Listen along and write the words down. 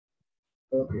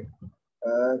Okay.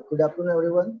 Good afternoon,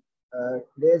 everyone.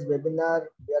 Today's webinar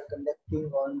we are conducting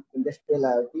on industrial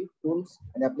IoT tools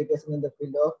and application in the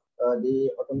field of the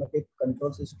automatic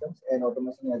control systems and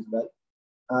automation as well.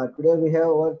 Today we have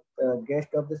our guest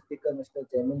of the speaker, Mr.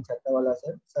 Jaimin Chattawala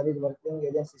sir. Sir is working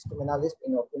as a system analyst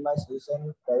in Optimized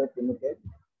Solution Private Limited,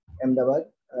 Ahmedabad.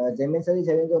 Jaimin sir is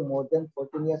having a more than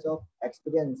 14 years of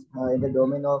experience in the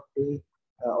domain of the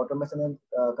automation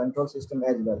and control system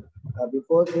as well.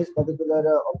 Before this particular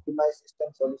optimized system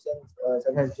solutions,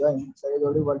 sir has joined. Sir is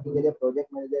already working as a project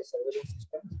manager at surveying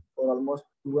systems for almost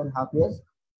 2.5 years.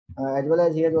 As well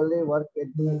as he has already worked at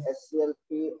the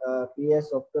SCLP PS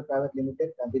Software Private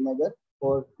Limited, Gandhinagar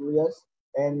for 2 years,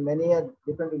 and many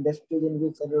different industries in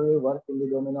which sir already worked in the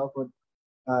domain of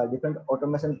different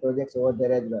automation projects over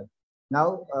there as well.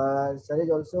 Now, sir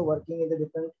is also working in the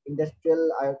different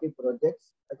industrial IoT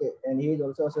projects. Okay, and he is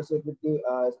also associated with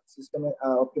the system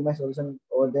optimized solution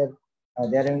over there.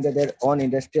 They are having their own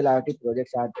industrial IoT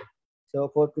projects out there. So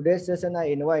for today's session, I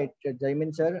invite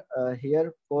Jaimin sir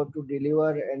here for to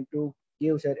deliver and to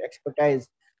give sir expertise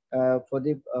for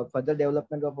the further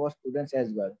development of our students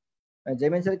as well.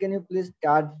 Jaimin sir, can you please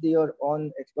start your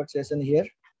own expert session here?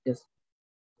 Yes.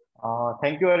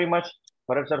 Thank you very much,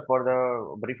 Bharat sir, for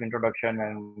the brief introduction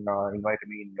and invite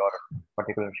me in your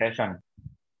particular session.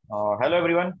 Hello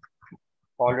everyone.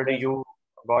 Already you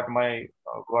got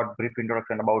brief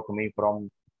introduction about me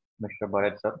from Mr.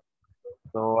 Bharat sir.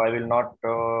 So I will not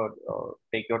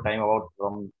take your time about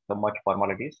from the much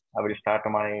formalities. I will start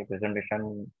my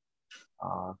presentation.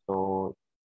 So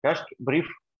just brief,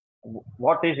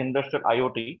 what is industrial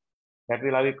IoT? That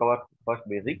will I will cover first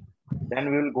basic.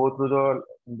 Then we will go through the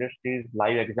industry's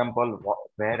live example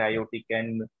where IoT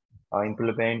can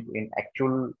implement in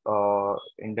actual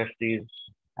industries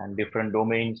and different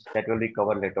domains that will be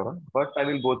covered later on. First, I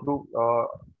will go through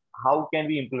how can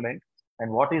we implement and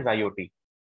what is IoT,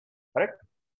 correct?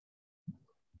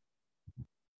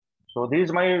 So this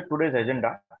is my today's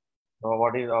agenda.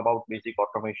 What is about basic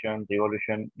automation,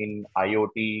 revolution in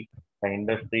IoT, the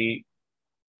industry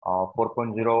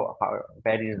 4.0,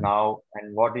 where is now,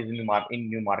 and what is in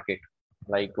new market,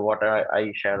 like what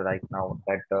I share right now,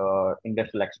 that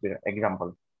industrial experience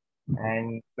example,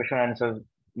 and question answers.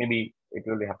 Maybe it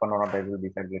will happen or not, I will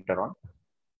decide later on.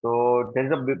 So there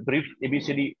is a brief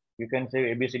ABCD, you can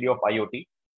say ABCD of IoT.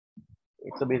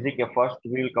 It's a basic. First,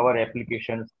 we will cover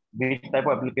applications, which type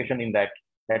of application in that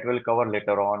will cover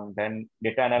later on. Then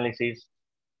data analysis,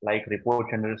 like report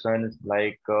generations,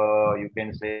 like you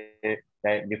can say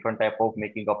that different type of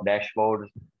making of dashboards,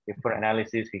 different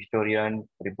analysis, historian,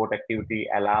 report activity,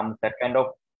 alarms, that kind of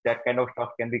stuff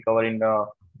can be covered in the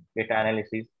data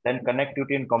analysis. Then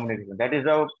connectivity and communication. That is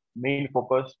the main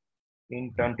focus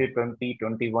in 2020,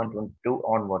 21, 22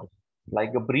 onwards.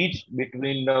 Like a bridge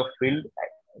between the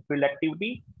field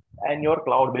activity and your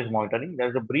cloud-based monitoring.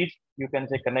 There's a bridge, you can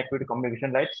say connectivity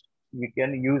communication lights we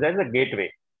can use as a gateway.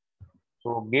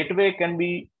 So gateway can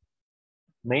be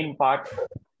main part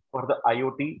for the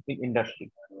IoT in industry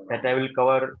that I will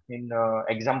cover in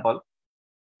example.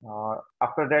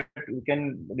 After that, we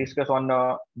can discuss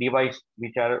on device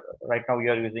which are right now we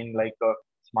are using, like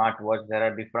smartwatch. There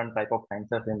are different type of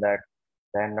sensors in that.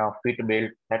 Then Fitbit,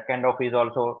 that kind of is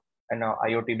also an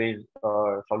IoT based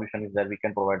solution is that we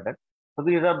can provide that. So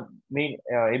these are main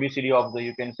ABCD of the,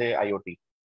 you can say, IoT.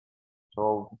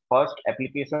 So first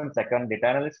application, second data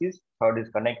analysis, third is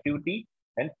connectivity,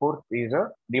 and fourth is a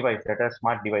device, that are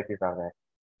smart devices are there,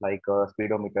 like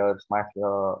speedometer, smart,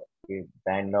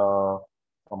 then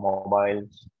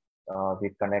mobiles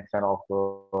with connection of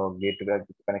gateway,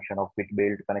 connection of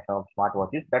Fitbit, connection of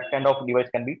smartwatches. That kind of device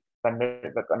can be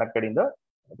connected in the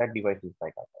that devices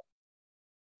like that.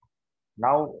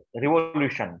 Now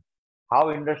revolution,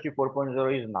 how industry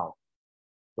 4.0 is now.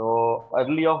 So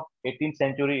early of 18th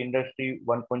century, industry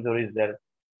 1.0 is there,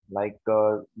 like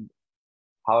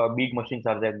how big machines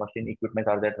are there, machine equipment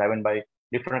are there, driven by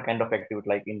different kind of activity,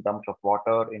 like in terms of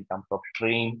water, in terms of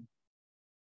stream.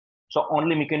 So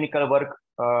only mechanical work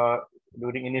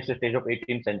during initial stage of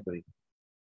 18th century.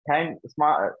 And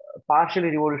smart, partially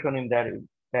revolution in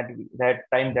that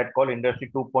time that called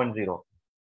industry 2.0,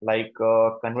 like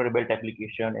conveyor belt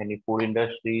application, any food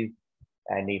industries,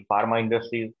 any pharma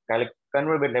industries,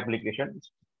 conveyor belt applications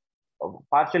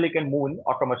partially can move in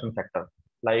automation sector,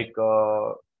 like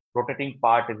rotating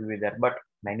part will be there, but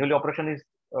manual operation is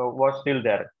was still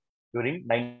there during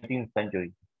 19th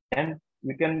century. And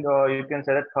you can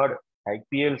say that third, like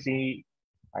PLC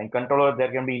and controller,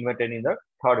 there can be invented in the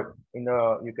third, in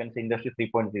the, you can say, industry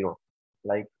 3.0,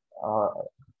 like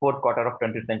fourth quarter of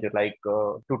 20th century, like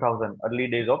 2000, early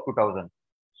days of 2000,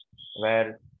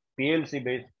 where PLC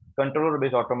based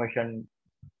controller-based automation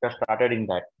just started in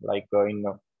that, like in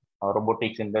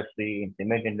robotics industry, in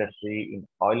cement industry, in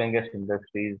oil and gas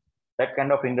industries. That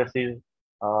kind of industries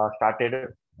started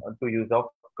to use of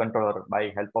controller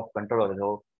by help of controller.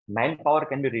 So manpower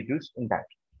can be reduced in that.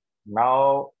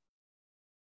 Now,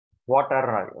 what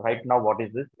are right now? What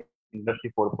is this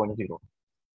Industry 4.0?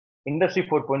 Industry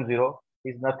 4.0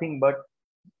 is nothing but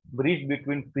bridge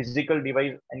between physical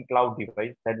device and cloud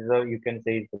device. That is a, you can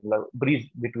say, it's a bridge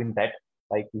between that.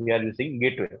 Like we are using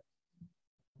gateway.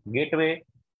 Gateway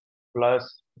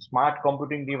plus smart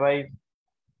computing device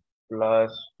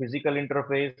plus physical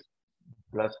interface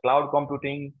plus cloud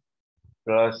computing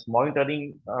plus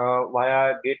monitoring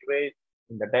via gateway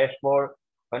in the dashboard,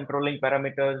 controlling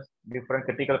parameters, different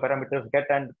critical parameters, get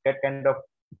kind of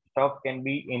stuff can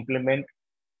be implemented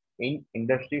in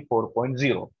Industry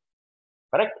 4.0.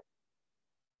 Correct?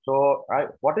 So,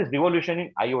 what is revolution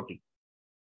in IoT?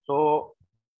 So,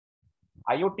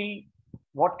 IoT,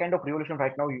 what kind of revolution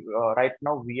right now? Right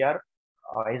now, we are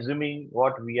assuming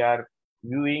what we are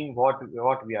viewing,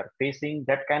 what we are facing.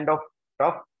 That kind of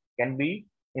stuff can be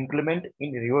implemented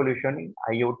in revolution in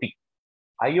IoT.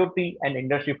 IoT and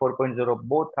Industry 4.0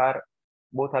 both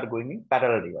are going in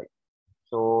parallel device.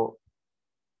 So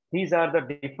these are the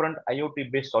different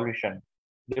IoT based solution,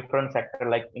 different sector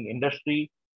like in industry,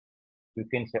 you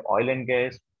can say oil and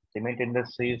gas, cement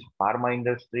industries, pharma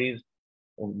industries,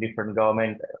 in different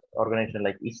government organizations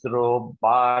like ISRO,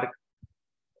 BARC,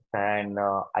 and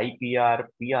IPR,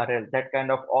 PRL. That kind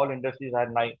of all industries are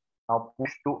now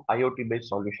pushed to IoT based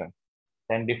solution.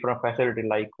 Then different facility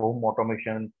like home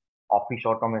automation, office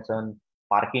automation,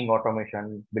 parking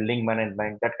automation, building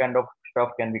management, that kind of stuff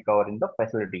can be covered in the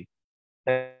facility.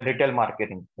 Then retail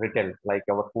marketing, retail, like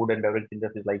our food and beverage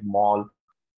industries like mall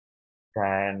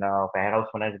and warehouse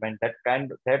management,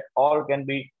 that all can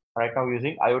be right now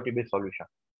using IoT based solution.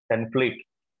 Then fleet,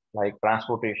 like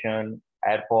transportation,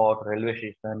 airport, railway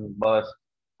station, bus,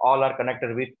 all are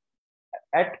connected with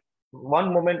at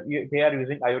one moment they are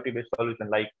using IoT based solution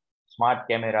like smart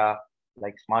camera,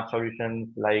 like smart solutions,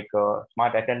 like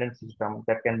smart attendance system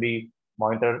that can be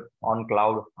monitored on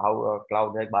cloud, how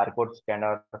cloud like barcode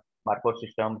scanner, barcode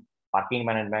system, parking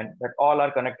management, that all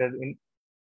are connected in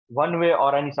one way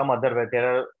or any some other way.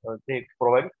 They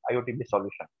provide IoT based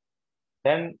solution.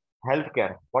 Then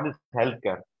healthcare. What is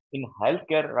healthcare? In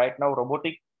healthcare right now,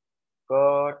 robotic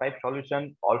type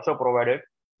solution also provided.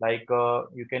 Like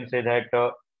you can say that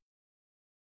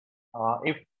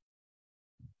if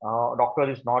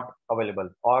doctor is not available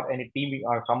or any team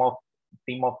or some of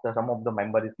the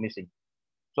member is missing.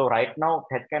 So right now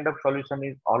that kind of solution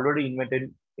is already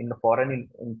invented in the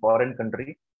in foreign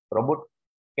country. Robot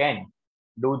can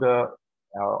do the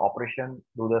operation,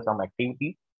 do the some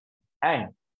activity, and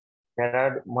there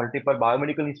are multiple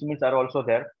biomedical instruments are also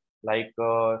there, like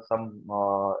some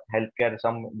healthcare,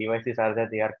 some devices are there.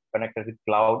 They are connected with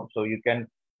cloud, so you can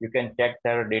check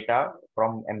their data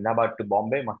from Ahmedabad to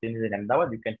Bombay. Machine is in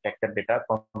Ahmedabad. You can check the data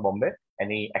from Bombay.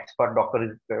 Any expert doctor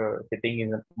is sitting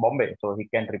in Bombay, so he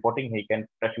can reporting. He can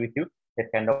touch with you.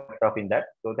 That kind of stuff in that.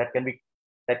 So that can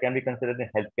be considered in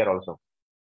healthcare also.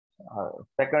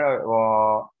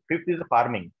 Second, fifth is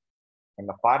farming. And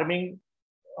the farming,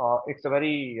 it's a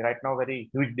very right now very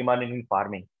huge demand in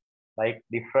farming. Like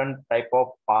different type of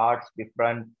parts,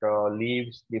 different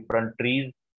leaves, different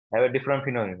trees have a different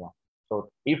phenomena. So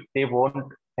if they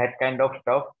want that kind of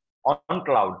stuff on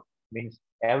cloud, means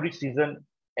every season,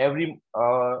 every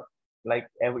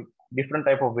every different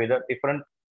type of weather, different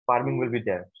farming will be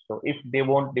there. So if they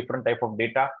want different type of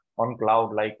data on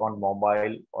cloud, like on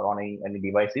mobile or on any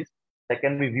devices, that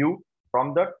can be viewed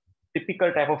from the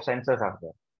typical type of sensors are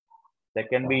there. That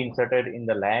can be inserted in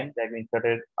the land, that can be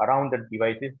inserted around the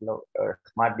devices,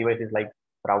 smart devices like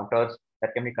routers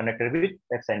that can be connected with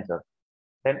that sensor.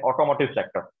 Then automotive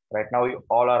sector. Right now, we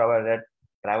all are aware that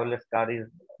driverless car is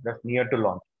just near to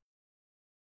launch.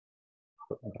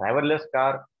 So driverless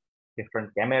car, different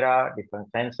camera, different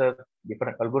sensors,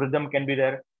 different algorithm can be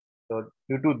there. So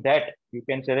due to that, you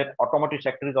can say that automotive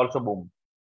sector is also boom.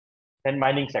 Then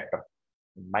mining sector.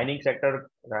 Mining sector,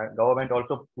 government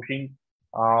also pushing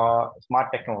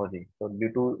smart technology. So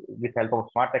due to with help of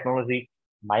smart technology,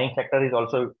 mining sector is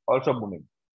also booming.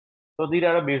 So these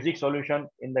are a basic solution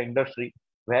in the industry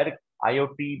where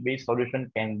IoT based solution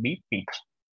can be pitched.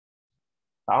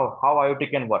 Now, how IoT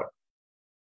can work?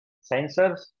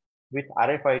 Sensors with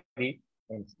RFID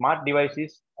in smart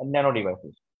devices and nano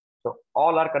devices. So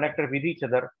all are connected with each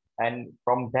other, and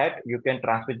from that you can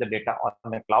transmit the data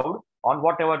on a cloud on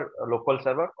whatever local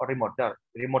server or remote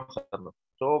server.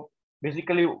 So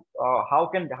basically,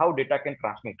 how data can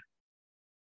transmit?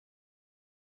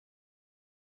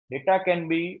 data can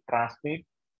be transmitted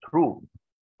through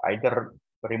either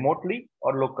remotely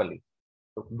or locally.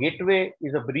 So gateway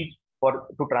is a bridge for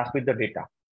to transmit the data.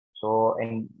 So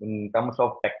in terms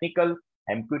of technical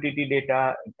MQTT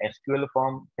data, SQL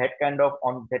form, that kind of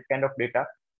data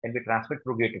can be transmitted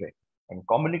through gateway. And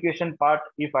communication part,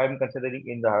 if I am considering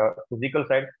in the physical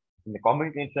side, in the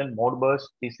communication, Modbus,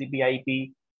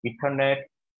 TCP/IP, Ethernet,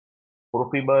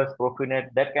 Profibus, Profinet,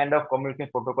 that kind of communication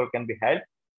protocol can be helped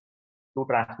to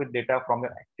transmit data from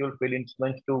your actual field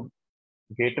instance to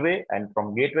gateway. And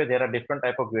from gateway, there are different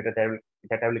type of gateway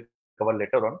that I will cover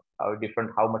later on.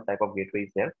 How much type of gateway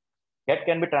is there. That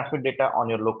can be transmit data on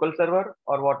your local server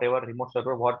or whatever remote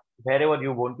server, wherever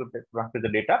you want to transmit the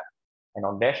data. And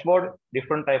on dashboard,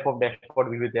 different type of dashboard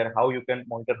will be there. How you can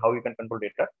monitor, how you can control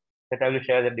data. That I will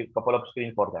share a couple of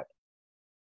screens for that.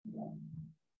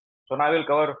 So now I will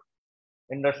cover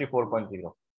Industry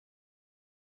 4.0.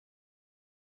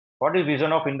 What is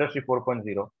vision of Industry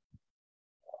 4.0?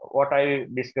 What I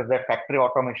discussed, that factory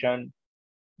automation,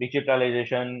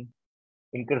 digitalization,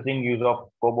 increasing use of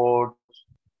cobots,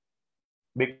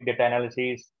 big data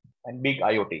analysis, and big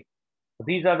IoT. So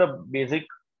these are the basic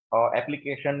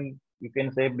application. You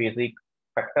can say basic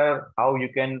factor how you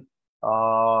can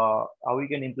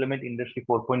implement Industry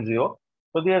 4.0.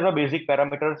 So these are the basic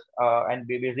parameters and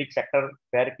basic sector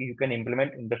where you can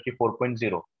implement Industry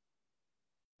 4.0.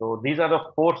 So these are the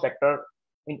 4 sectors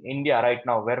in India right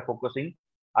now. We're focusing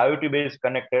IoT based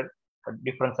connected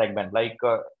different segment. Like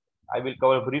I will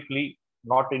cover briefly,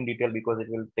 not in detail because it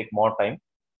will take more time.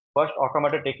 First,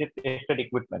 automated tested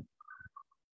equipment.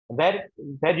 There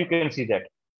you can see that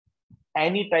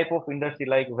any type of industry,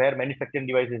 like where manufacturing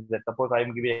devices that, suppose I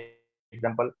am giving an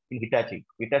example in Hitachi.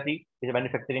 Hitachi is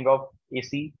manufacturing of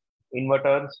AC,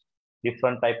 inverters,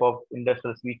 different type of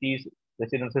industrial switches,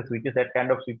 residential switches, that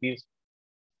kind of switches.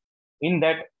 In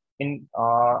that, in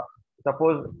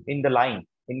suppose in the line,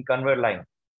 in conveyor line,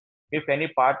 if any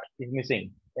part is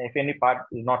missing, if any part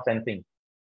is not sensing,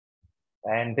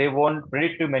 and they want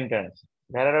predictive maintenance,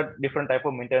 there are different type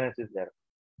of maintenance is there.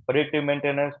 Predictive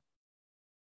maintenance,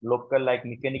 local like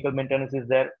mechanical maintenance is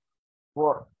there.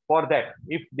 For that,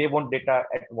 if they want data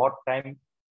at what time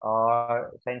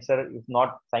sensor is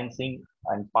not sensing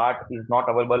and part is not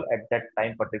available at that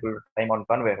time, particular time on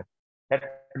conveyor, that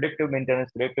predictive maintenance,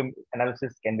 predictive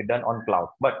analysis can be done on cloud.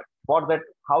 But for that,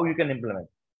 how you can implement?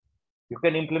 You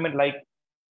can implement like,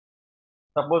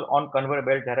 suppose on conveyor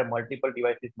belt there are multiple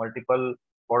devices, multiple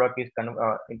product is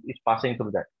passing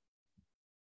through that.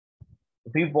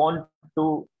 We want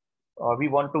to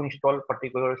install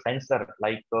particular sensor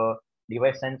like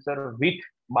device sensor with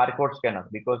barcode scanner,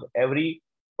 because every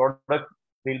product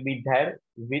will be there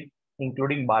with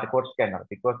including barcode scanner,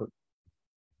 because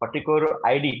particular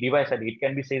ID, device ID, it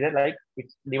can be said that like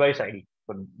it's device ID.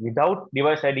 So without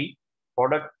device ID,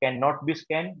 product cannot be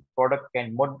scanned, product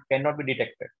cannot be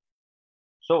detected.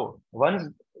 So once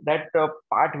that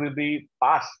part will be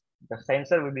passed, the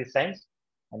sensor will be sensed,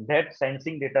 and that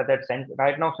sensing data,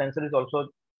 right now sensor is also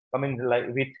coming like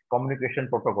with communication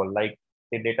protocol, like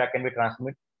the data can be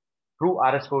transmitted through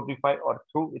RS-485 or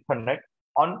through Ethernet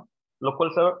on local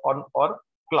server or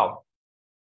cloud.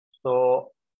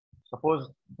 So suppose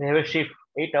they have a shift,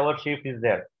 8-hour shift is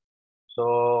there.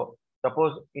 So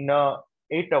suppose in a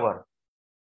 8-hour,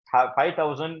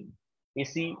 5,000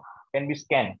 AC can be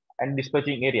scanned and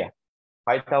dispatching area.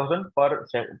 5,000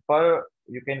 per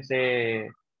you can say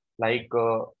like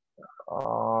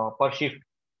per shift.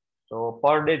 So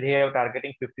per day they have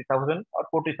targeting 50,000 or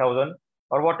 40,000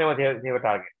 or whatever they have a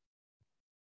target.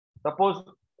 Suppose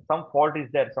some fault is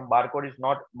there, some barcode is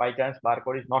not, by chance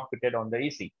barcode is not fitted on the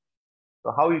AC.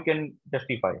 So how you can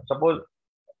justify? Suppose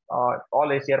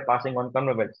all AC are passing on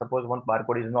conveyor belt. Suppose one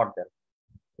barcode is not there.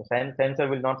 The sensor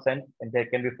will not send, and there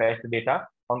can be fetched data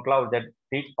on cloud that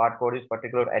each barcode is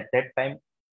particular at that time.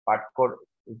 Barcode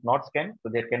is not scanned, so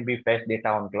there can be fetched data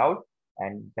on cloud,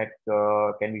 and that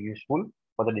can be useful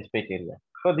for the dispatch area.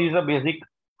 So these are basic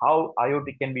how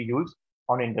IoT can be used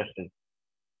on industry.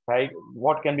 Right?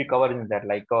 What can be covered in that?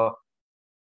 Like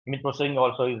image processing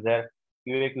also is there.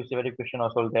 QA/QC verification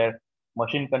also there.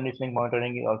 Machine conditioning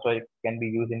monitoring also can be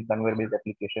used in conveyor-based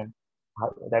application.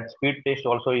 That speed test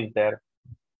also is there.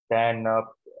 Then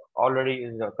already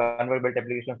is a conveyor belt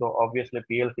application. So obviously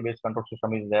PLC-based control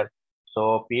system is there.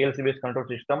 So PLC-based control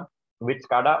system with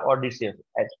SCADA or DCS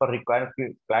as per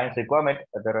client's requirement,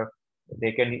 whether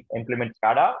they can implement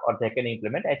SCADA or they can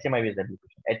implement HMI-based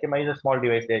application. HMI is a small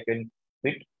device they can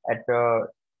fit at the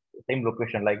same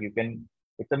location. Like you can,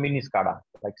 it's a mini SCADA,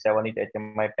 like 7-inch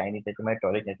HMI, 10-inch HMI,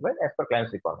 12-inch HMI as per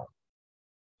client's requirement.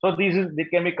 So they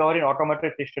can be covered in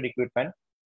automated tested equipment.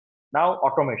 Now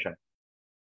automation.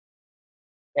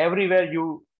 everywhere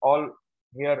you all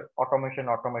hear automation,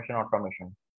 automation,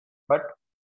 automation. But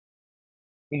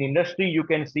in industry, you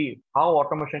can see how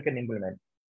automation can implement.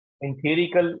 In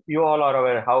theoretical, you all are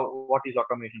aware how what is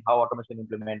automation, how automation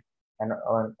implement, and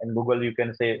in Google you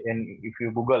can say, and if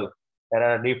you Google, there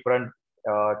are different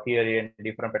theory and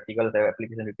different practical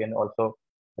application you can also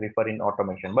refer in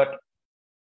automation. But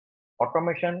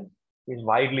automation is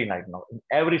widely right now in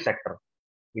every sector.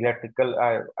 Electrical,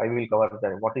 I will cover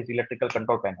that. What is electrical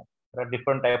control panel? There are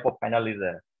different type of panel is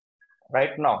there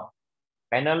right now.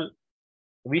 Panel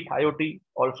with IoT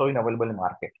also in available in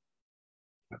market.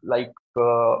 Like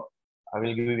I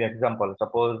will give you an example.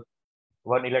 Suppose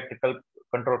one electrical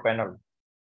control panel.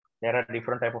 There are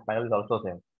different type of panels also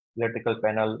there. Electrical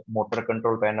panel, motor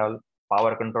control panel,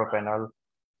 power control panel,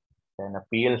 then a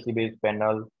PLC based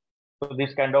panel. So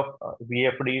this kind of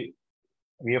VFD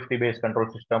based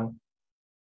control system.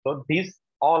 So these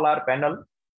all are panel.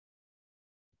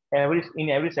 In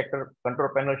every sector, control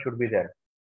panel should be there,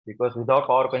 because without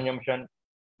power consumption,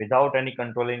 without any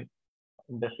controlling,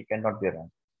 industry cannot be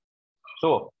run.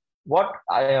 So what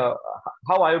how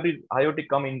IoT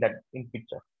come in that in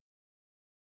picture?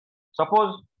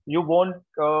 Suppose you want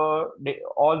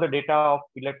all the data of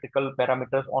electrical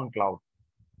parameters on cloud.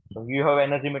 So you have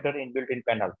energy meter inbuilt in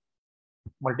panel,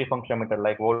 multifunction meter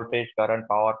like voltage, current,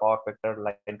 power factor,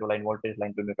 line to line voltage,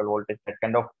 line to neutral voltage, that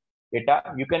kind of data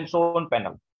you can show on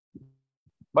panel.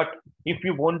 But if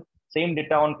you want same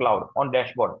data on cloud, on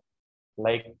dashboard,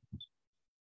 like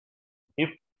if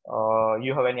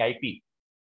you have any IP,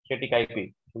 static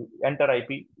IP, enter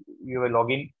IP, you will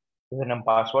log in username,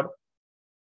 password,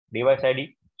 device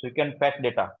ID, so you can fetch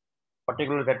data,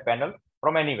 particularly that panel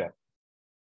from anywhere.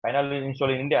 Panel is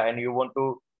installed in India, and you want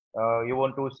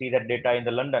to see that data in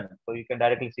the London, so you can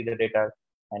directly see the data,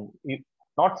 and you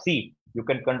not see, you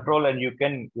can control, and you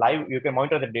can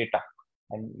monitor the data,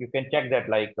 and you can check that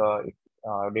like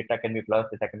data can be plus,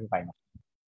 data can be minus.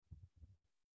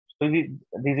 So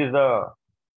this is the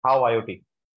how IoT.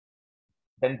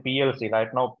 Then PLC.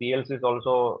 Right now, PLC is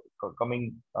also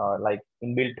coming like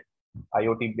inbuilt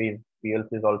IoT based PLC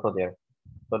is also there.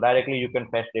 So directly you can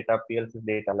fetch data, PLC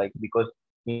data, like because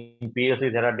in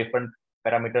PLC there are different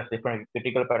parameters, different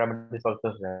critical parameters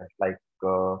also there. Like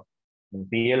in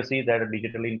PLC there are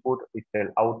digital input,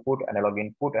 digital output, analog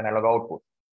input, analog output,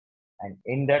 and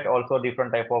in that also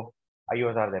different type of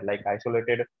IOs are there, like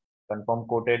isolated, confirm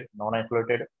coded,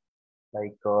 non-isolated.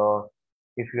 Like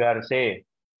if you are say,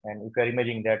 and if you are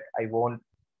imagining that I want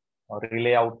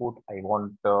relay output, I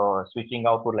want switching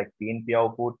output like PNP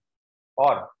output,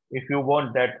 or if you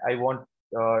want that I want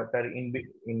that in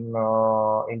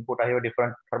input I have a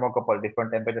different thermocouple,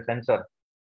 different temperature sensor,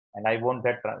 and I want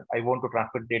I want to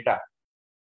transmit data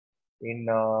in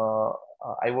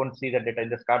I want to see the data in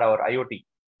the SCADA or IoT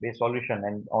based solution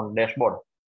and on dashboard.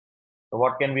 So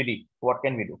what can we do? What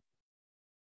can we do?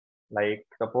 Like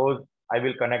suppose I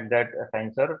will connect that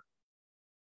sensor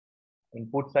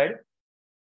input side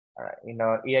in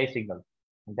a AI signal.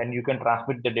 And then you can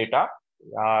transmit the data.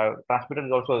 Transmitter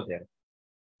is also there.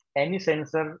 Any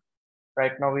sensor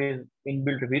right now is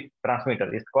inbuilt with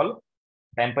transmitter. It's called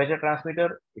temperature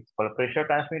transmitter. It's called pressure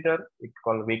transmitter. It's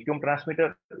called vacuum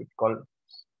transmitter. It's called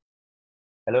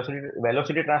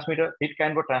velocity transmitter. These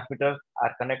kind of transmitters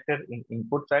are connected in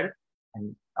input side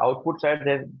and output side.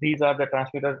 These are the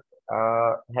transmitters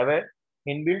have a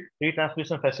inbuilt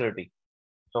retransmission facility.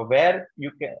 So where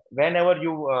you can, wherever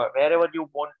you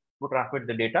want to transmit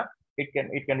the data, it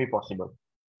can be possible.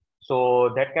 So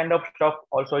that kind of stuff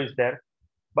also is there,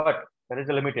 but there is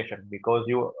a limitation because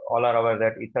you all are aware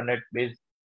that Ethernet based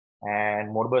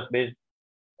and Modbus based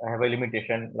have a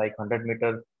limitation like 100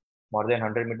 meters, more than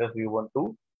 100 meters you want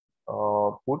to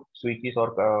put switches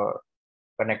or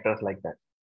connectors like that.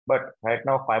 But right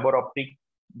now fiber optic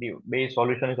based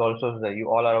solution is also there. You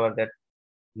all are aware that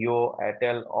Jio,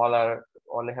 Airtel,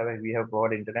 we have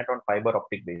provided internet on fiber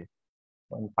optic base.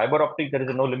 On fiber optic, there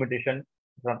is no limitation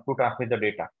to transmit the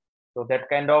data. So that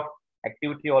kind of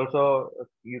activity also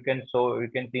you can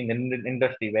see in the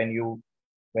industry when you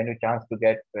chance to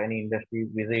get any industry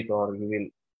visit, or you will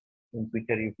in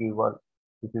future if you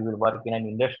will work in an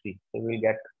industry, so you will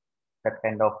get that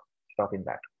kind of stuff in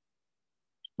that.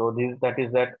 So that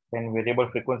is that. Then variable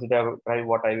frequency drive,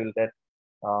 what I will that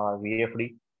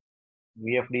VFD.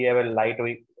 VFD have a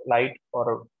light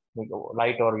or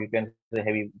you can say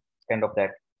heavy kind of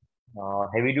that.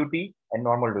 Heavy duty and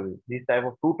normal duty. These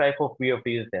two type of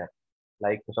VFD is there.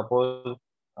 Like suppose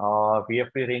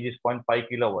VFD range is 0.5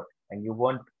 kilowatt and you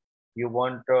want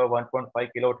 1.5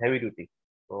 kilowatt heavy duty.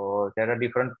 So there are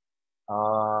different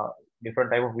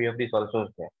type of VFDs also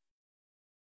there.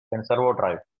 Then servo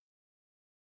drive.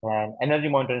 and energy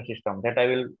monitoring system that I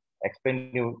will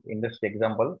explain you in this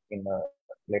example in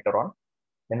later on.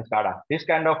 Then SCADA. This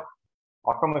kind of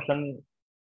automation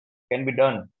can be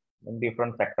done in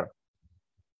different sectors.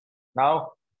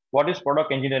 Now, what is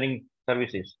product engineering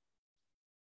services?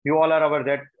 You all are aware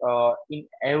that in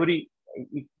every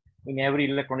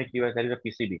electronic device there is a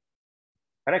PCB,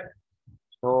 correct?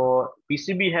 So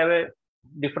PCB have a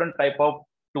different type of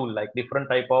tool, like different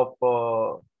type of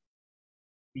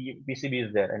PCB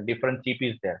is there and different chip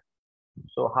is there.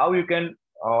 So how you can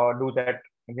do that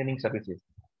engineering services?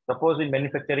 Suppose in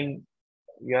manufacturing,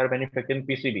 you are manufacturing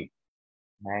PCB,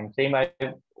 and same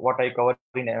what I cover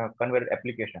in conveyor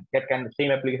application. That can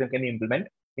same application can be implement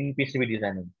in PCB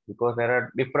designing because there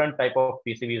are different type of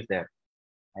PCBs there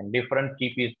and different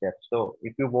chip is there. So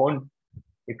if you want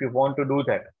to do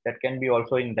that, that can be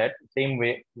also in that same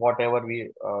way. What can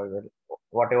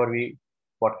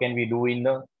we do in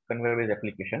the conveyor based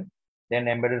application? Then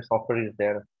embedded software is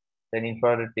there. Then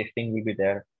infrared testing will be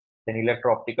there. Then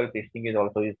electro-optical testing is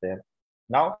also is there.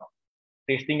 Now,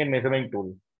 testing and measurement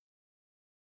tool.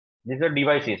 These are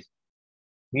devices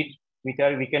which we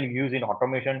can use in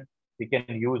automation. We can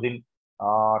use in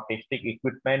testing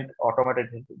equipment, automated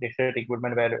tested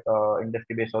equipment where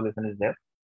industry-based solution is there.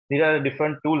 These are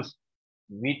different tools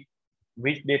which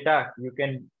data you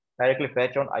can directly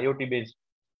fetch on IoT based,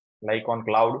 like on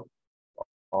cloud,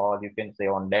 or you can say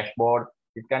on dashboard.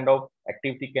 This kind of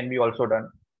activity can be also done,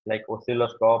 like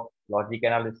oscilloscope, logic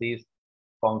analysis,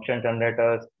 function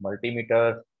generators,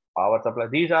 multimeters, power supply.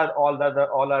 These are all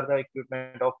are the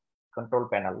equipment of control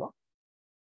panel, no?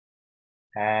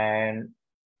 And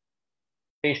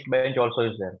test bench also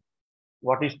is there.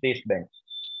 What is test bench?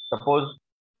 Suppose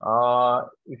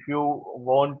if you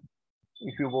want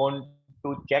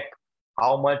to check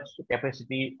how much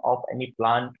capacity of any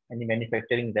plant, any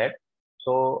manufacturing that.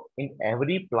 So in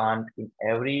every plant, in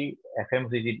every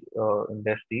FMCG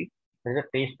industry, there is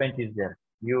a test bench is there.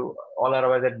 You all are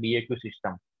aware that BAQ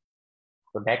system.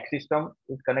 So that system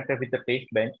is connected with the test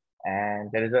bench, and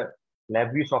there is a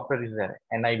LabVIEW software is there,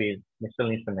 NI based,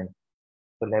 National Instrument.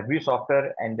 So LabVIEW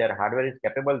software and their hardware is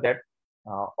capable that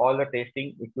all the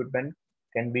testing equipment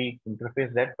can be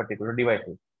interfaced that particular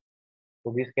devices.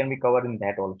 So this can be covered in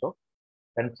that also.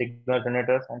 Then signal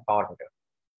generators and power meters.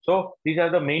 So these are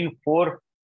the main four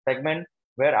segments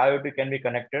where IoT can be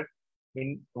connected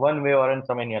in one way or in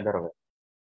some any other way.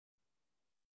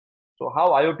 So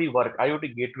how IoT work?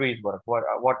 IoT gateways work.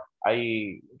 What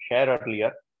I shared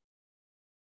earlier.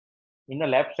 In the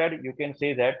left side, you can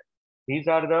say that these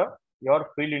are your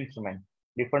field instruments,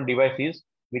 different devices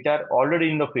which are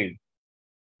already in the field.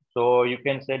 So you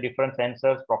can say different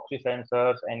sensors, proxy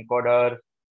sensors, encoders,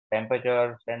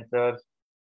 temperature sensors.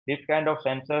 This kind of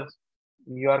sensors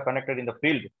you are connected in the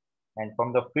field, and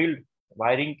from the field,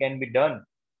 wiring can be done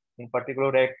in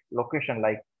particular at location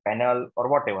like panel or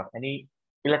whatever, any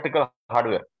electrical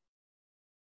hardware.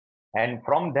 And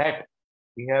from that,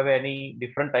 we have any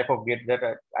different type of gate that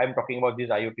I'm talking about this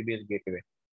IoT-based gateway.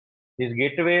 This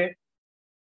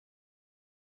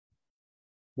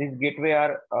gateway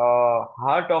are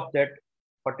heart of that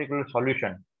particular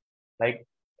solution. Like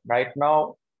right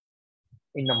now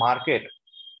in the market,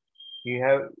 you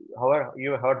have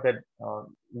heard that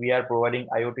we are providing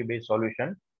IoT-based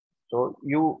solution. So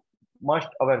you must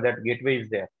aware that gateway is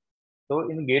there. So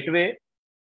in gateway,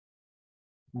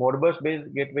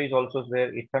 Modbus-based gateway is also there.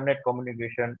 Ethernet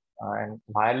communication and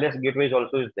wireless gateway is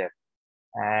also is there.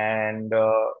 And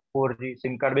 4G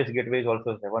SIM card based gateway is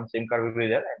also there. One SIM card will be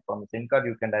there, and from the SIM card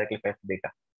you can directly fetch data.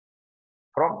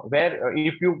 From where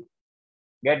if you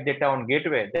get data on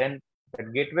gateway, then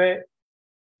that gateway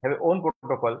have its own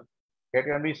protocol that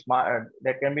can be smart,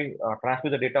 that can be transfer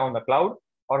the data on the cloud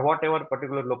or whatever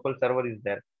particular local server is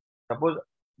there. Suppose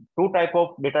two type of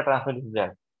data transfer is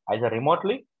there, either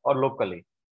remotely or locally.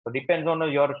 So depends on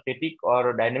your static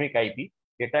or dynamic IP.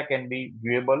 Data can be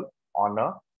viewable on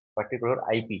a particular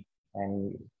IP,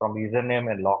 and from username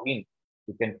and login,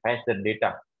 you can fetch the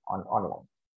data online.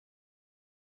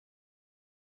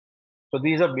 So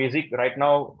these are basic right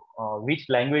now. Which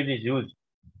language is used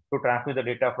to transfer the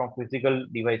data from physical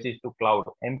devices to cloud?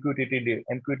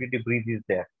 MQTT bridge is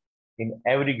there in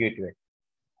every gateway.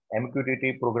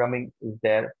 MQTT programming is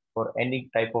there for any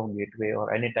type of gateway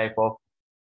or any type of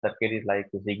circuit is like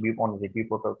Zigbee on Zigbee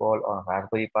protocol or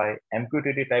Raspberry Pi.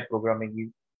 MQTT type programming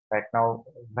is right now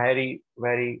very,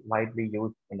 very widely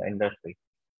used in the industry.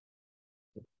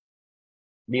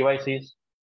 Devices,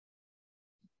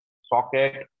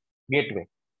 socket, gateway.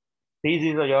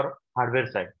 These is your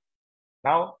hardware side.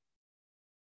 Now,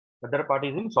 other part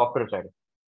is in software side.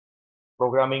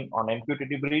 Programming on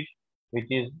MQTT bridge, which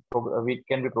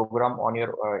can be programmed on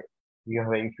your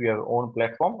if you have own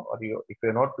platform, or if you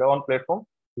are not on platform,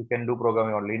 you can do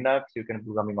programming on Linux, you can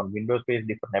programming on Windows based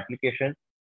different applications.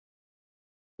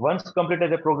 Once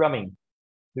completed the programming,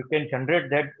 you can generate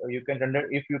that you can generate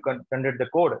if you can generate the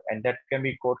code, and that can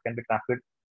be code can be transferred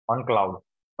on cloud,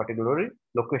 particularly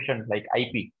location like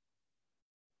IP.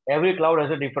 Every cloud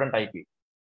has a different IP,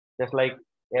 just like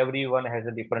everyone has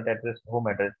a different address, home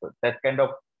address. So that kind of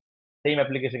same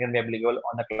application can be applicable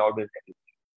on a cloud-based application.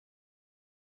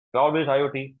 Cloud-based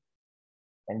IoT,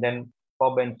 and then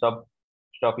pub and sub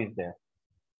stuff is there.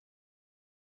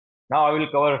 Now I will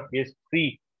cover these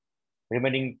three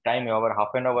remaining time over half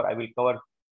an hour. I will cover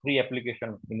three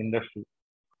applications in industry.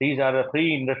 These are the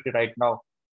three industry right now,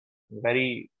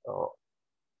 very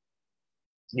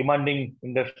demanding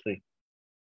industry.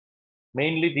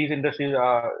 Mainly these industries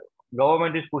are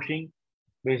government is pushing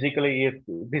basically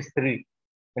these three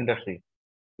industries: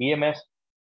 EMS,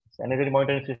 energy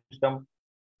monitoring system,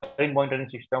 current monitoring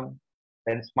system,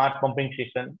 then smart pumping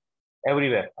system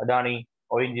everywhere. Adani,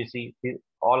 ONGC,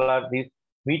 all are these.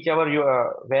 Whichever you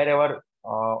wherever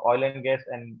oil and gas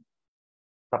and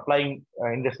supplying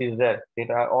industry is there, they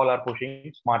are all are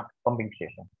pushing smart pumping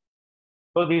station.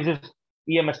 So this is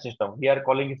EMS system. We are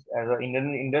calling it as an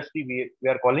Indian industry. We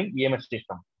are calling EMS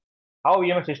system. How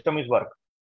EMS system is work?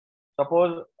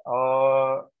 Suppose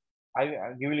I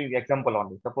give you an example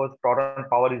on this. Suppose Torrent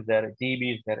Power is there,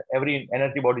 GEB is there, every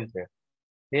energy body is there.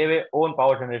 They have a own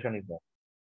power generation is there.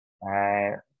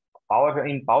 And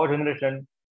power generation,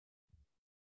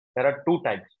 there are two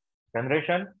types: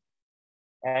 generation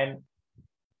and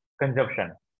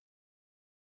consumption.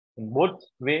 In both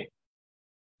way,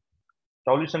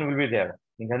 solution will be there.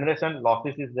 In generation,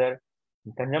 losses is there.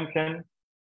 In consumption,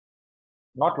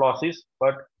 not losses,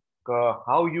 but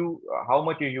how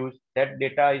much you use. That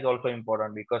data is also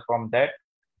important, because from that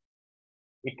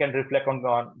it can reflect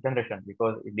on generation,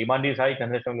 because if demand is high,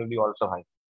 generation will be also high.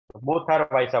 So both are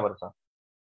vice versa.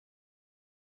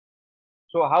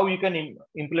 So how you can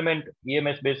implement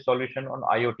EMS based solution on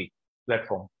IoT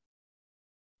platform?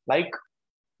 Like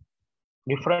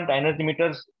different energy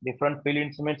meters, different field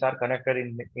instruments are connected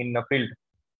in a field.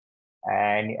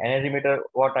 And energy meter,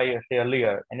 what I said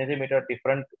earlier, energy meter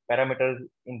different parameters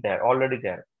in there, already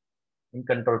there in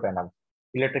control panel.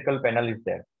 Electrical panel is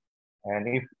there. And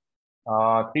if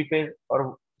three phase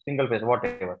or single phase,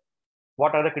 whatever.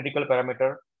 What are the critical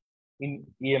parameter in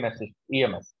EMS?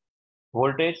 EMS,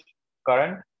 voltage,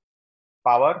 current,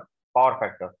 power, power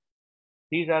factor.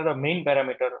 These are the main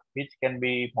parameters which can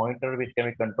be monitored, which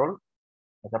can be controlled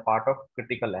as a part of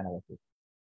critical analysis.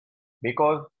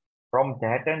 Because from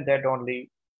that and that only,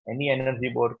 any energy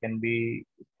board can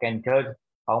judge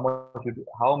how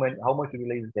much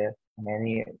utility is there, and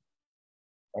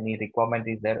any requirement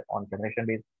is there on generation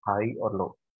base, high or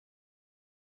low.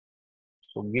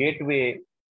 So gateway,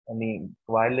 any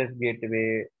wireless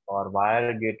gateway or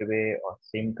wire gateway or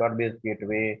SIM card based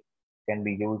gateway can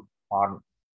be used on,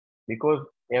 because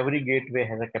every gateway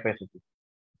has a capacity.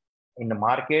 In the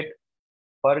market,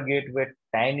 per gateway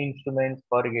 10 instruments,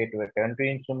 per gateway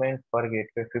 20 instruments, per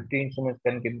gateway 50 instruments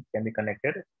can be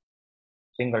connected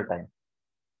single time.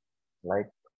 Like,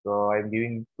 so I'm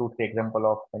giving 2-3 example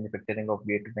of manufacturing of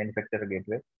manufacturer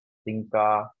gateway: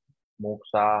 Sinca,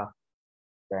 Moxa,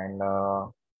 and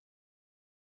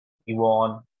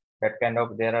Evon. That kind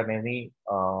of, there are many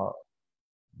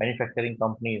manufacturing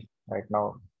companies right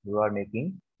now who are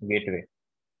making gateway.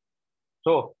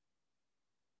 So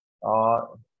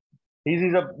this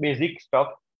is a basic stuff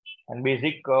and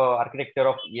basic architecture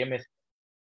of EMS.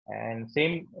 And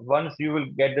same, once you will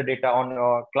get the data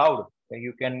on cloud,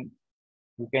 you can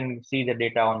see the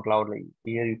data on cloud. Like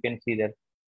here you can see that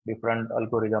different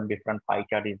algorithm, different pie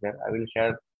chart is there. I will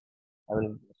share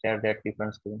that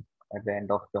different screen at the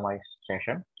end of my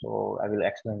session. So I will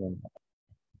explain them.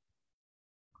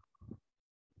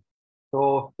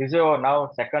 So this is now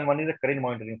second one is the crane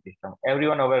monitoring system.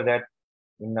 Everyone aware that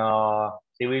in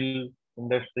civil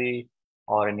industry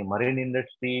or any marine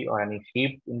industry or any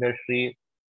ship industry,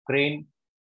 crane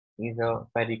is a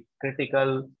very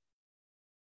critical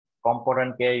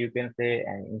component care, you can say,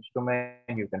 an instrument,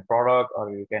 you can product,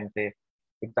 or you can say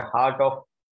it's the heart of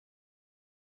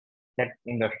that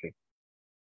industry.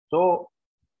 So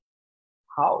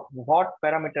what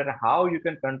parameter, how you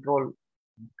can control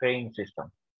crane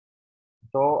system?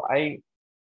 So I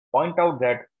point out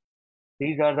that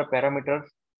these are the parameters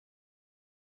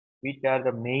which are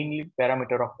the mainly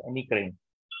parameter of any crane.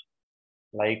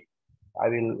 Like I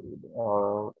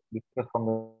will discuss from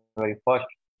the very first.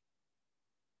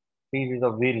 This is a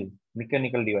wheel,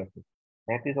 mechanical devices.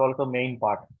 That is also main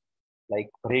part, like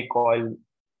brake oil,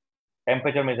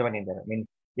 temperature measurement in there. I mean,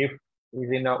 if is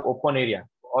in an open area,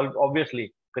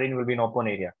 obviously crane will be in open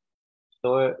area.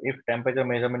 So if temperature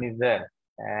measurement is there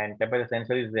and temperature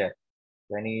sensor is there,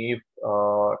 then if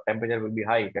temperature will be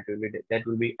high, that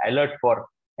will be alert for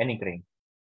any crane.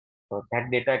 So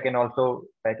that data can also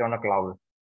fetch on a cloud.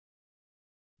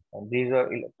 And these are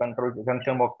control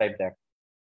junction box type that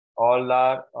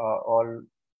all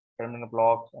terminal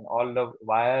blocks and all the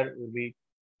wire will be,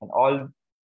 and all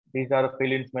these are the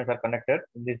field instruments are connected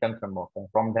in this junction box. And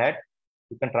from that,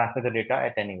 you can transfer the data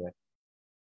at anywhere.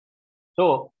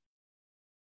 So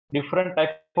different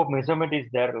type of measurement is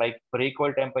there, like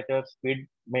pre-coil temperature, speed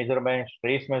measurement,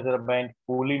 stress measurement,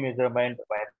 pulley measurement,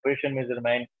 vibration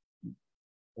measurement,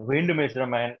 wind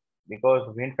measurement, because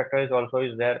wind factor is also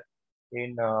is there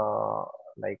in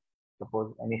like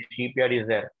suppose any shipyard is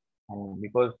there, and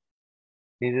because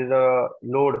this is a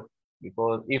load,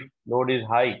 because if load is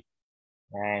high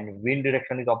and wind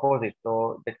direction is opposite,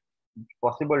 so it's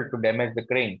possible to damage the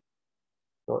crane.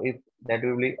 So if that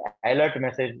will be alert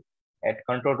message at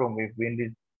control room if wind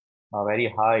is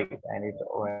very high and it's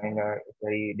in a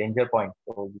very danger point,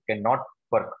 so you cannot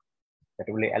work.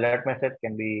 That will be alert message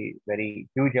can be very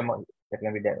huge amount. That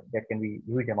can be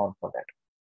huge amount for that.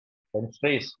 Then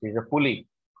stress is a pulley.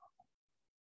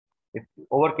 If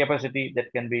overcapacity,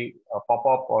 that can be a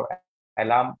pop-up or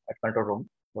alarm at control room.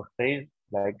 So stress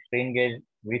like strain gauge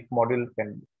with module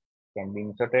can be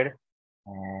inserted,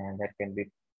 and that can be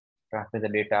transfer the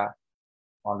data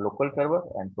on local server,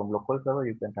 and from local server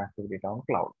you can transfer data on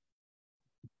cloud.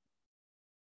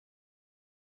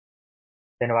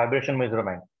 Then vibration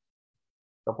measurement.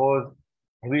 Suppose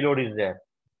heavy load is there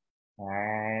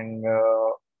and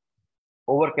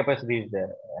overcapacity is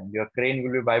there, and your crane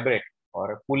will be vibrate,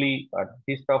 or a pulley,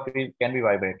 this stuff can be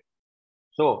vibrate.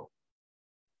 So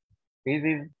this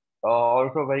is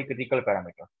also very critical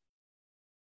parameter.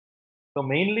 So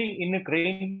mainly in a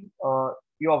crane,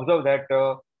 you observe that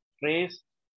stress,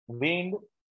 wind,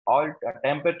 all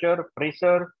temperature,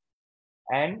 pressure,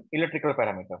 and electrical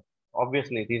parameter.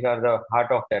 Obviously, these are the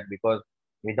heart of that, because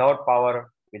without power,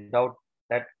 without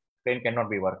that, crane cannot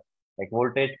be worked. Like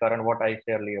voltage, current, what I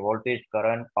said earlier, voltage,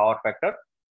 current, power factor.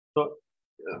 So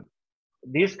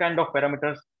these kind of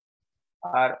parameters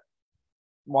are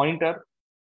monitor,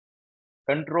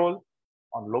 control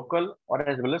on local or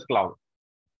as well as cloud.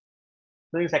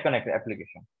 So the second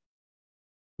application.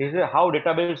 This is how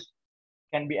database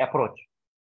can be approached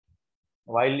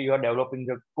while you are developing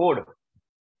the code.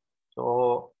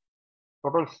 So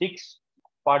total 6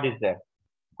 part is there.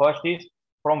 First is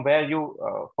from where you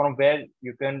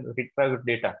can retrieve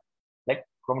data. Like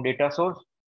from data source,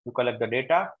 you collect the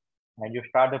data and you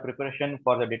start the preparation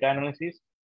for the data analysis.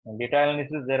 In data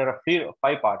analysis, there are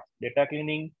 5 parts: data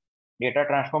cleaning, data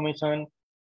transformation,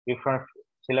 different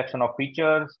selection of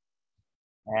features,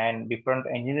 and different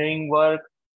engineering work,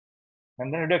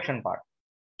 and then reduction part.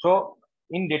 So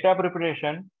in data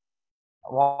preparation,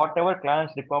 whatever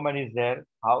client's requirement is there,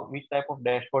 which type of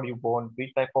dashboard you want,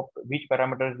 which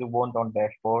parameters you want on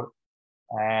dashboard,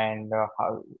 and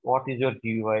what is your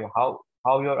GUI,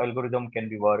 how your algorithm can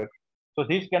be worked. So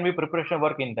this can be preparation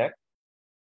work in that.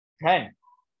 Then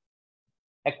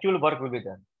actual work will be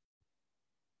done.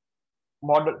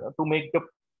 Model to make the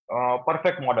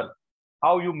perfect model.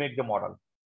 How you make the model?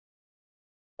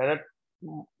 There are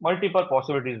multiple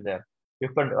possibilities there.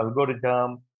 Different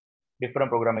algorithm, different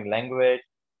programming language,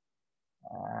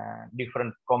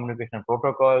 different communication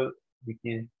protocol, which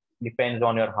is depends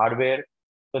on your hardware.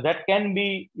 So that can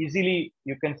be easily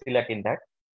you can select in that.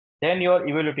 Then your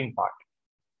evaluating part.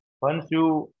 Once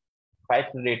you fetch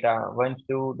the data, once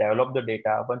you develop the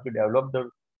data, once you develop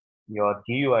your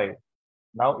GUI,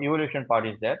 now evaluation part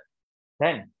is there.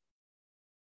 Then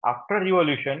after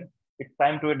evaluation, it's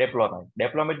time to a deployment.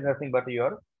 Deployment is nothing but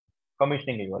your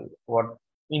commissioning eval. What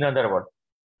in other words,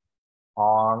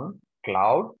 on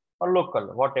cloud or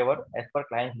local, whatever as per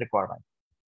client's requirement.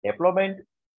 Deployment,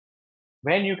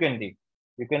 when you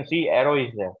can see arrow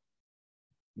is there.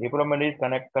 Deployment is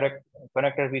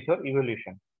connected with your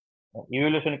evaluation.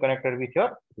 Evaluation connected with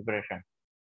your preparation.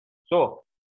 So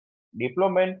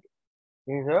deployment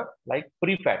is like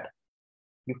pre-fat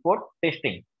before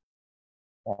testing,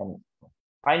 and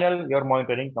final your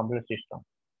monitoring complete system.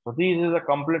 So this is a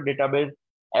complete database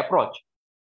approach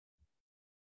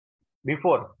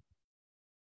before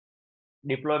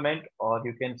deployment, or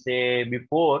you can say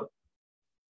before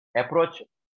approach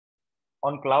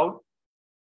on cloud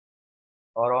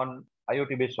or on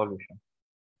IoT based solution.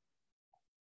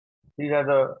 These are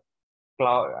the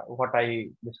cloud, what I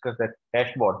discussed, that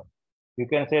dashboard. You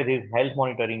can say this health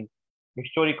monitoring,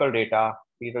 historical data,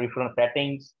 these are different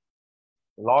settings,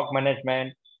 log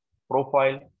management,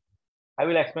 profile. I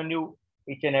will explain you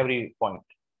each and every point.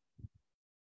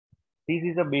 This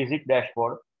is a basic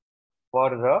dashboard for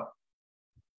the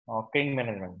crane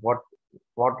management.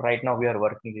 What right now we are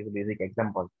working is a basic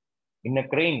example. In a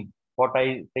crane, what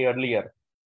I say earlier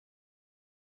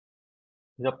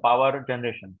is a power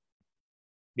generation.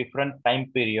 Different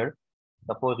time period.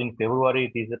 Suppose in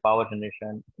February it is a power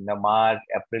generation. In the March,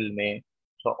 April, May.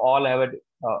 So all have it.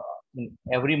 In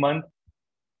every month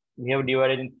we have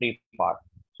divided in three parts.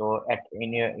 So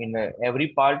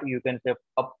every part you can say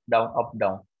up down up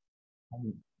down.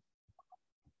 And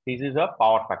this is a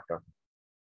power factor.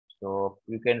 So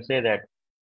you can say that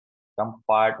some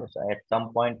part at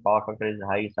some point power factor is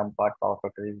high, some part power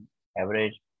factor is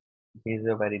average. This is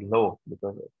a very low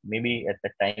because maybe at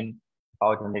the time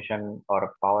power generation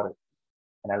or power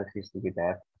analysis will be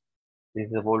there. This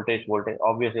is a voltage.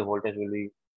 Obviously voltage will be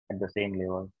at the same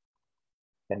level.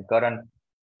 Then current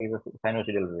is a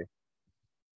sinusoidal way.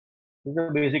 This is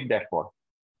a basic dashboard.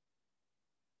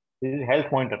 This is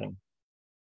health monitoring,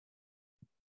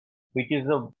 which is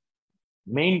the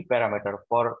main parameter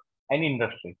for any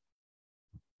industry,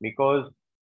 because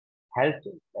health,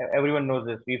 everyone knows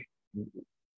this. If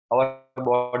our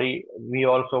body, we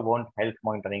also want health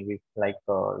monitoring.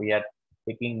 We are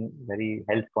taking very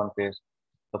health conscious.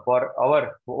 So for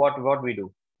our what we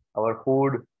do, our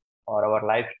food or our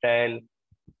lifestyle,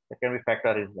 secondary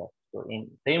factor is there. So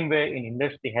in same way in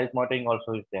industry, health monitoring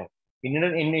also is there.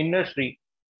 In industry,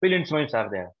 field instruments are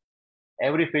there.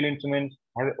 Every field instruments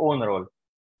have its own role.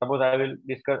 Suppose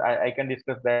I can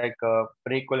discuss like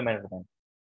brake oil measurement.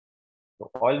 So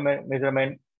oil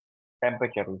measurement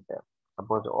temperature is there.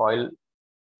 Suppose oil,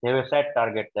 they have a set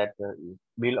target that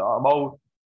will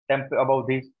above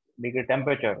this degree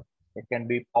temperature. It can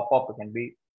be pop up, it can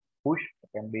be push, it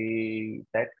can be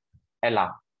set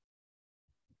alarm.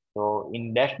 So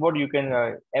in dashboard, you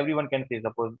can everyone can see.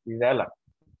 Suppose this is alarm.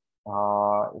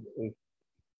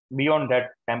 Beyond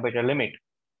that temperature limit,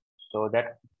 so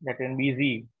that can be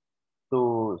easy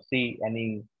to see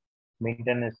any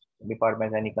maintenance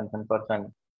department, any concerned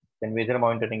person, then weather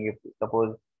monitoring. If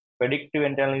suppose predictive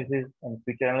analysis and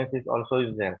future analysis also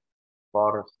is there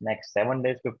for next 7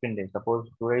 days, 15 days. Suppose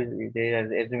today they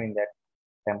are assuming that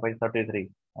temperature 33,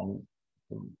 and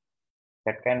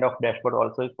that kind of dashboard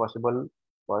also is possible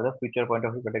for the future point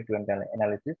of view predictive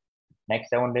analysis. Next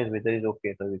 7 days weather is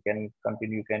okay, so you can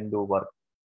continue, you can do work.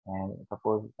 And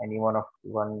suppose any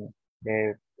one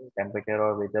day temperature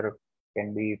or weather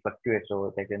can be fluctuate,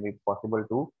 so that can be possible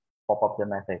to pop up the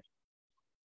message.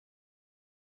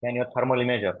 Then your thermal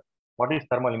imager. What is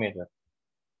thermal imager?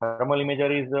 Thermal imager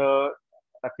is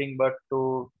nothing but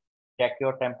to check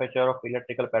your temperature of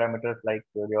electrical parameters like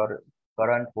your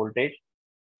current, voltage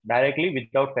directly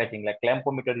without fetching. Like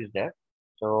clampometer is there.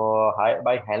 So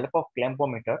by help of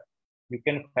clampometer, you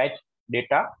can fetch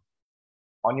data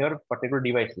on your particular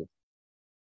devices.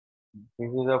 This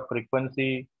is a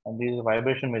frequency and this is a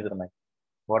vibration measurement.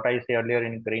 What I say earlier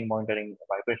in crane monitoring,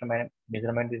 vibration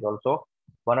measurement is also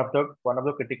one of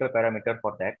the critical parameter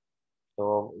for that.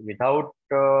 So without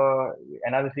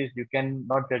analysis, you can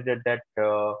not judge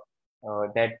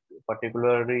that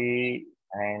particularly,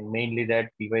 and mainly that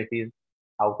device is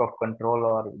out of control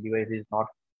or device is not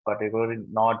particularly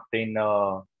not in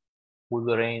full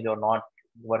range or not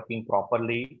working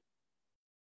properly.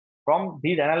 From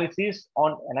these analysis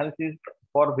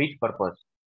for which purpose?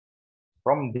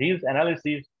 From these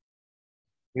analysis,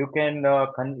 you can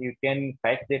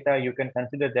fetch data. You can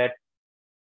consider that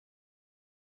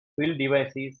field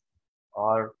devices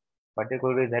or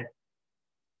particularly that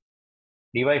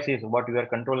devices what you are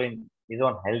controlling is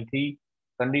on healthy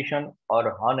condition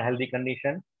or unhealthy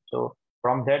condition. So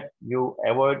from that you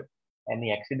avoid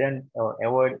any accident or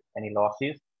avoid any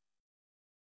losses.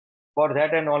 For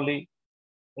that and only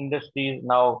industry is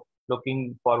now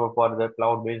looking forward for the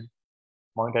cloud-based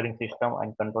monitoring system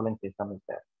and controlling system is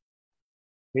there.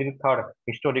 This is third,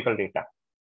 historical data.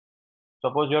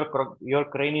 Suppose your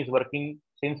crane is working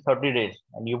since 30 days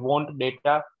and you want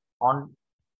data on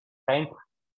 10th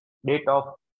date of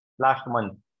last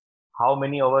month. How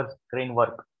many hours crane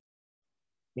work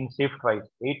in shift wise?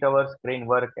 8 hours crane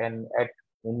work, and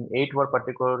in 8 hour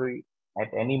particularly at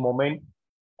any moment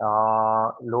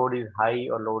load is high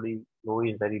or low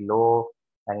is very low,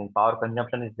 and power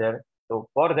consumption is there. So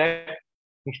for that,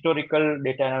 historical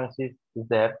data analysis is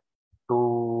there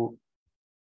to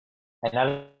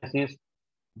analysis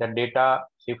the data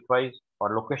shift wise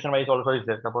or location wise also is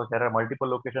there. Suppose there are multiple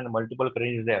locations, multiple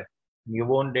cranes there. You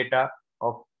want data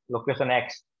of location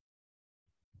X.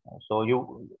 So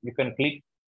you can click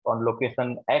on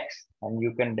location X and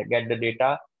you can get the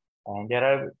data. And there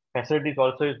are facilities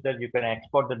also is that you can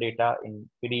export the data in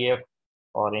PDF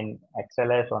or in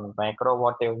XLS or macro,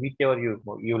 whatever, whichever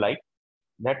you like.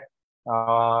 That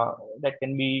that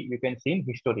can be, you can see in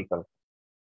historical.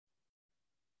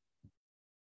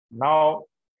 Now,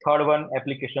 third one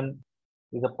application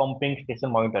is a pumping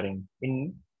station monitoring.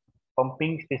 In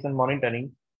pumping station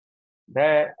monitoring,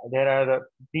 there are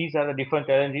these are the different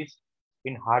challenges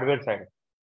in hardware side.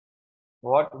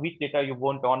 Which data you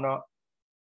want on a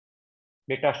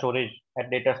data storage at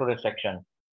data storage section,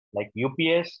 like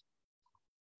UPS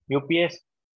is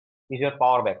your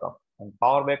power backup. And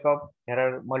power backup, there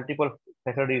are multiple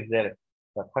facilities there.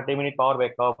 The 30-minute power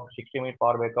backup, 60-minute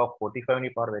power backup,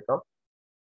 45-minute power backup.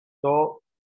 So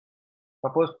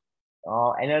suppose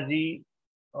energy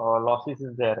losses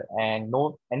is there and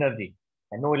no energy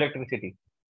and no electricity.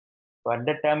 So at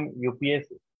that time, UPS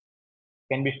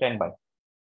can be standby.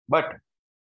 But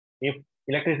if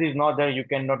electricity is not there, you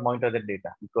cannot monitor the data,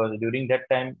 because during that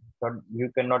time you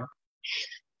cannot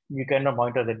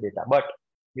monitor the data. But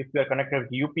if you are connected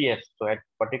with UPS, so at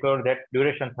particular that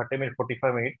duration, 30 minutes,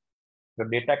 45 minutes, your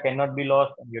data cannot be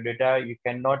lost. Your data, you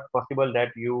cannot possible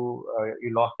that you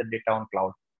lost the data on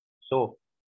cloud. So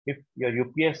if your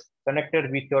UPS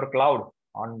connected with your cloud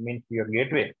on, means your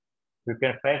gateway, you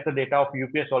can fetch the data of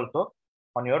UPS also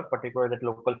on your particular that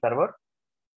local server.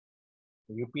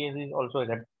 UPS is also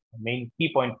that main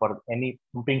key point for any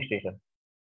pumping station.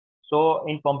 So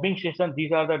in pumping station,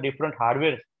 these are the different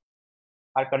hardwares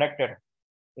are connected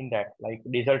in that, like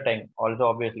diesel tank, also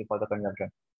obviously for the consumption.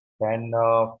 Then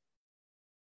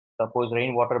suppose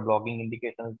rainwater blocking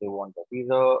indications they want. These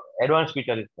are advanced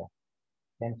feature is there.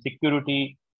 Then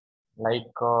security, like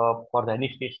for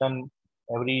any station,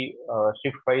 every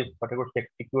shift wise particular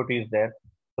security is there.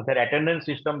 So their attendance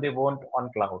system they want on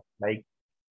cloud, like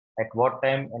at what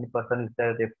time any person is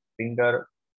there, they finger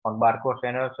on barcode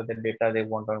scanner, so the data they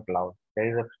want on cloud.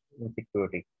 There is a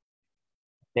security.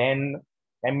 Then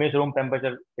MS room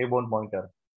temperature they won't monitor,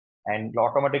 and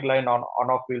automatic line on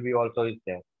off will be also is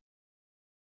there.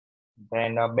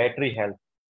 Then battery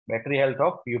health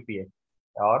of UPS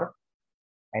or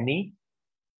any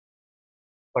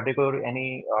particular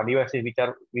any devices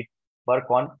which work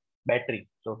on battery.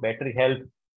 So battery health,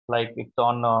 like it's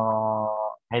on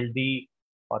healthy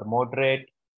or moderate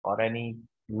or any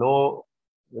low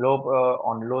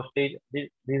on low stage.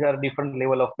 These are different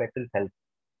level of battery health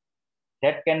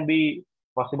that can be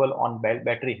possible on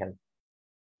battery health.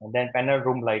 And then panel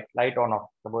room light on off.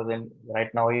 Suppose right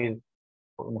now is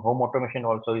in home automation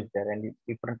also is there, and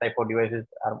different type of devices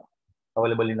are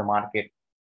available in the market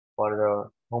for the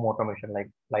home automation, like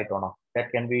light on off.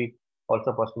 That can be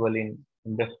also possible in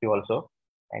industry also,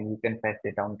 and you can fetch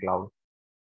it on cloud.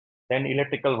 Then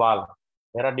electrical valve.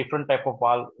 There are different type of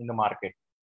valve in the market.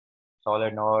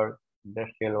 Solenoid,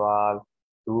 industrial valve,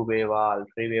 two-way valve,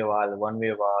 three-way valve, one-way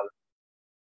valve,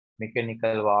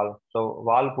 mechanical valve. So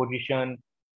valve position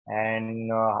and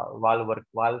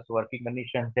valve's working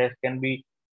conditions test can be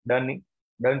done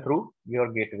through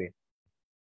your gateway.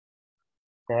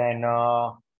 Then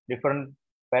different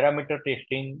parameter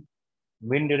testing,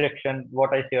 wind direction.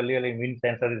 What I say earlier, wind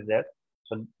sensor is there.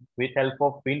 So with help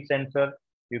of wind sensor,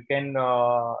 you can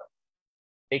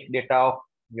take data of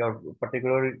your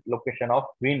particular location of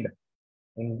wind,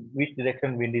 in which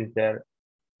direction wind is there,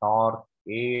 north,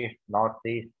 east,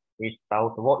 northeast, east,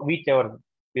 south, whichever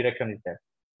direction is there,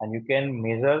 and you can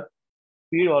measure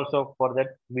speed also for that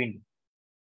wind.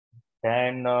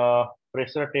 Then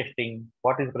pressure testing.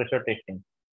 What is pressure testing?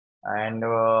 And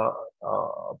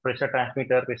pressure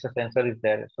transmitter, pressure sensor is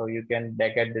there, so you can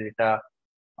get the data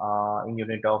in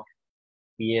unit of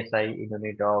PSI, in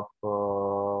unit of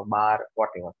bar,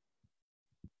 whatever.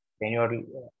 Then your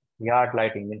yard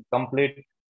lighting means complete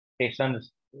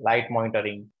stations light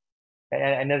monitoring,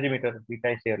 energy meter, which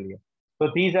I said earlier.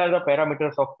 So these are the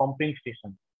parameters of pumping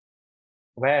station,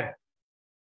 where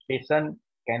station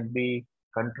can be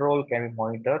controlled, can be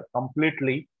monitored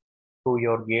completely through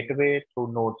your gateway,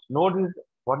 through nodes. Node is,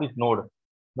 what is node?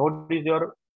 Node is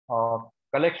your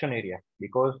collection area,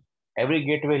 because every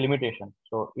gateway limitation.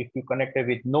 So if you connect it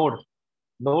with nodes,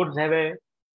 nodes have a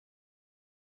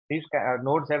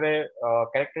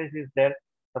characteristics there.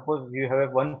 Suppose you have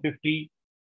a 150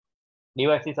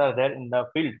 devices are there in the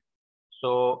field.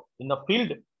 So in the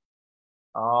field,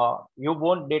 you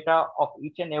want data of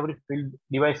each and every field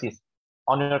devices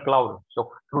on your cloud.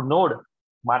 So through node,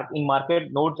 in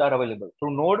market, nodes are available.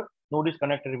 Through node is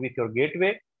connected with your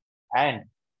gateway, and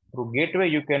through gateway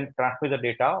you can transfer the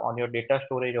data on your data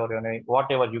storage or on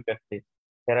whatever you can say.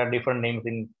 There are different names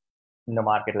in the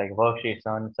market, like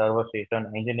workstation, server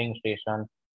station, engineering station,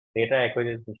 data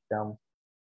acquisition system.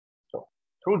 So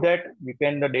through that you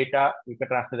can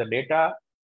transfer the data,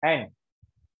 and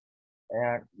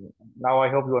uh, now I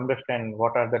hope you understand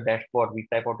what are the dashboard, which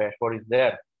type of dashboard is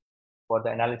there for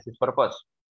the analysis purpose.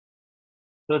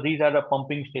 So these are the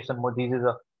pumping station. This is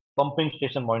a pumping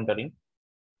station monitoring.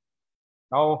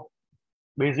 Now,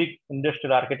 basic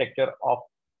industrial architecture of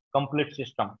complete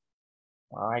system.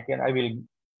 I will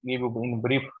give you in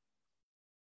brief.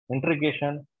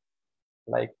 Integration,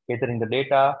 like gathering the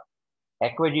data,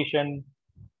 acquisition,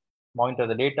 monitor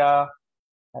the data,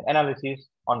 and analysis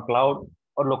on cloud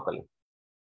or locally.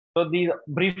 So these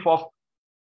brief of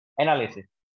analysis,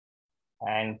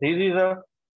 and this is a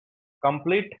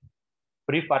complete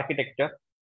brief architecture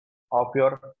of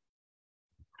your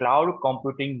cloud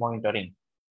computing monitoring.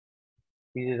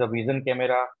 This is a vision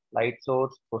camera, light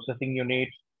source, processing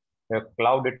units,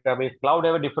 cloud database. Cloud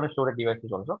have a different storage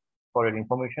devices also for your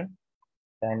information.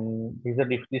 And these are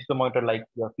this to monitor like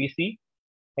your PC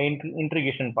and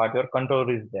integration part, your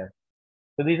controller is there.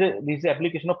 So this is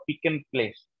application of pick and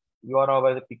place. You are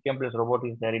aware the pick and place robot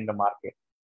is there in the market.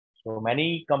 So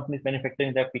many companies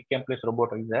manufacturing their pick and place robot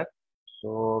is there.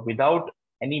 So without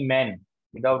any man,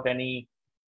 without any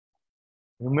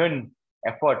human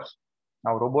efforts,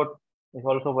 now robot is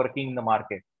also working in the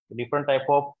market. A different type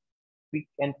of pick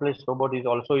and place robot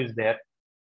is there.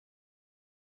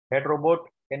 That robot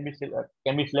can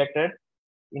be selected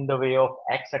in the way of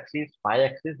x-axis,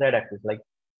 y-axis, z-axis. Like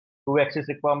 2-axis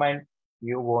requirement,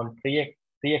 you want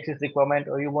 3-axis requirement,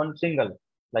 or you want single,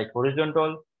 like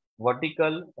horizontal,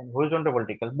 vertical, and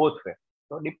horizontal-vertical, both way.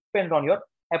 So it depends on your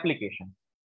application.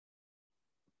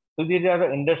 So these are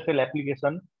the industrial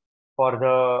application for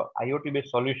the IoT-based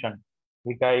solution,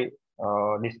 which I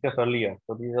discussed earlier.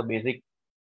 So these are basic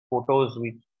photos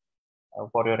which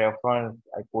for your reference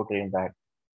I put in that,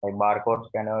 like barcode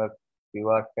scanner,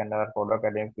 QR scanner, product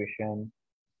identification,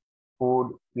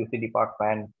 food QC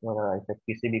department, I said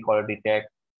PCB quality check,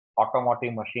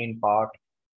 automotive machine part,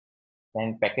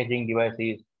 then packaging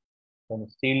devices, then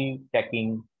seal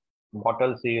checking,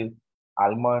 bottle seal,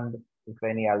 almond, if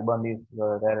any almond is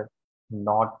there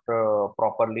not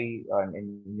properly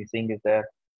missing is there,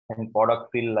 and product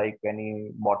fill like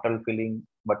any bottle filling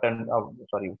button,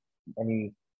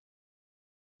 any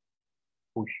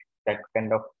push, that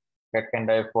kind of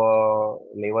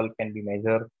level can be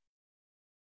measured.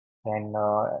 And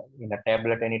in a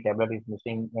tablet, any tablet is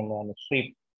missing in a strip,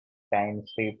 10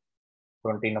 strip,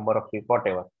 20 number of strip,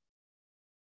 whatever.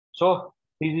 So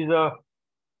this is a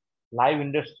live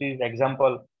industries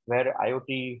example where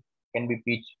IoT can be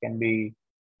pitched, can be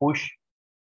pushed.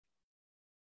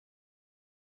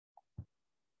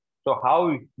 So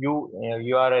how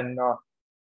you are in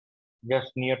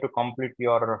just near to complete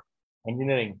your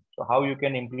engineering. So how you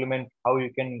can implement, how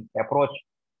you can approach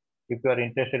if you are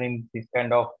interested in this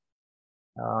kind of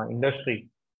industry.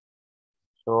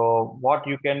 So what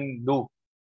you can do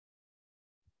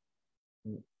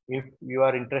if you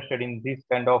are interested in this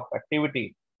kind of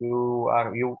activity,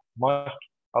 you must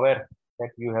aware that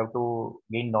you have to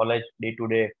gain knowledge day to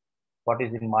day, what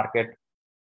is in market,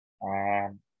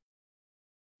 and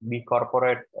be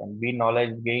corporate and be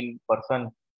knowledge gain person.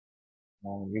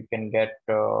 And you can get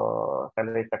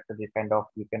salary structure, this kind of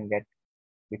you can get,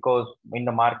 because in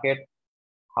the market,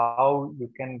 how you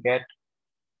can get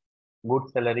good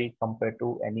salary compared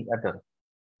to any other.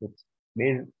 It's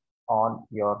based on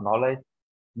your knowledge,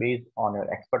 based on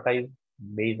your expertise,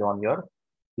 based on your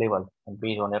level, and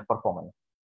based on your performance.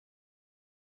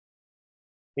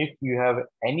 If you have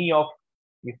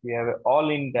all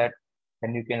in that,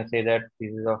 then you can say that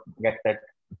this is a get set,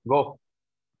 go.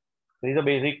 This is a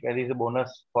basic, this is a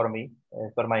bonus for me,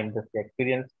 as per my industry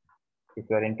experience. If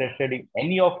you are interested in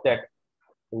any of that,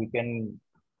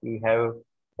 you have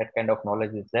that kind of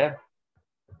knowledge is there.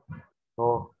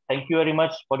 So thank you very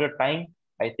much for your time.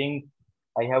 I think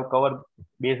I have covered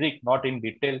basic, not in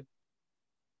detail.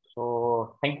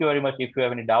 So thank you very much. If you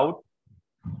have any doubt,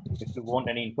 if you want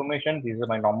any information, this is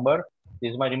my number,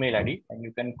 this is my email ID, and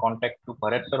you can contact to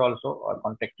Bharat sir also, or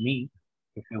contact me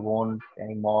if you want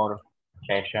any more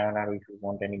session, or if you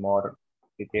want any more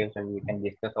details, and we can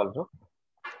discuss also.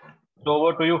 So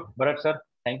over to you, Bharat sir.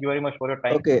 Thank you very much for your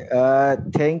time. Okay,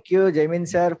 thank you, Jaimin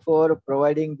sir, for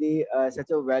providing the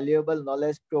such a valuable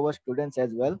knowledge to our students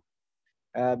as well.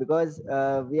 Because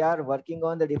we are working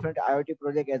on the different IoT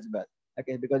project as well.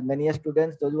 Okay, because many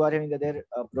students, those who are having their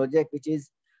project which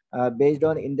is based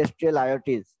on industrial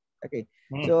IoTs. Okay,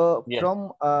 so yes.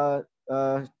 from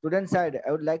student side,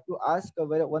 I would like to ask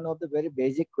one of the very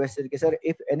basic questions. Okay, sir,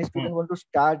 if any student want to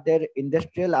start their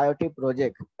industrial IoT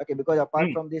project, okay, because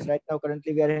apart from this, right now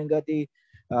currently we are having the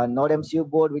Node MCU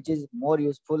board, which is more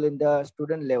useful in the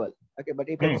student level. Okay, but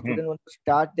if any student wants to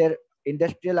start their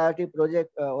industrial IoT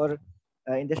project or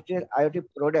industrial IoT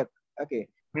product, okay,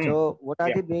 so what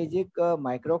are the basic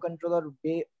microcontroller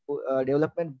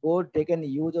development board they can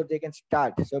use or they can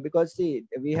start? So because see,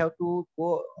 we have to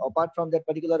go apart from that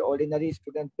particular ordinary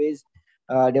student based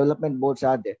development boards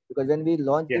are there, because when we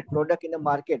launch the product in the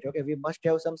market, okay, we must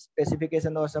have some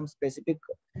specification or some specific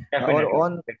our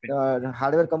own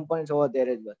hardware components over there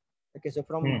as well. Okay, so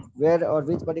from where or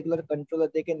which particular controller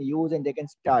they can use and they can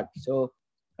start. So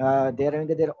they are having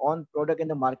their own product in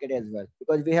the market as well,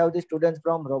 because we have the students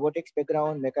from robotics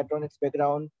background, mechatronics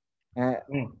background,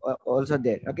 also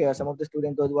there. Okay, some of the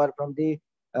students those who are from the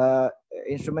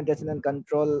instrumentation and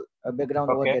control background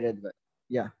over there as well.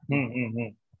 Yeah.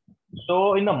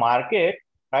 So in the market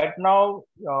right now,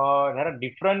 there are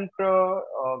different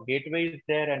gateways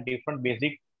there and different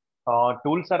basic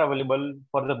tools are available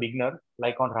for the beginner.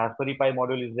 Like on Raspberry Pi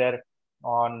module is there.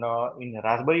 On in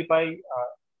Raspberry Pi,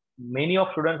 many of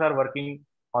students are working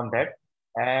on that.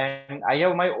 And I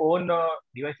have my own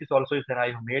devices also is there.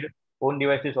 I have made own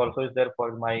devices also is there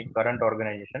for my current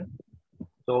organization.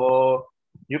 So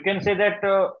you can say that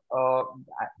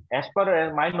as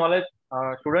per my knowledge,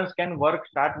 students can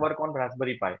start work on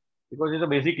Raspberry Pi because it's a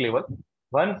basic level.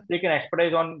 Once they can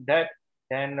expertise on that,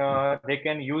 then they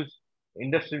can use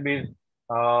industry-based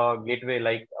gateway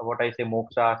like what I say,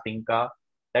 Moxa, Synca.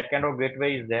 That kind of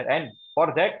gateway is there, and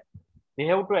for that they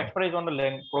have to expertise on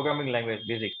the programming language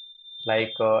basic like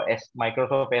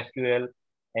Microsoft SQL,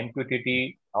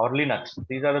 MQTT, or Linux.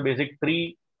 These are the basic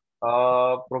three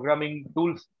programming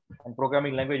tools and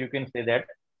programming language. You can say that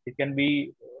it can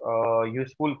be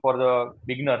useful for the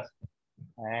beginners,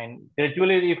 and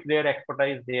gradually if they are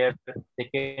expertise there, they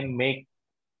can make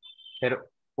their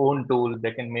own tools.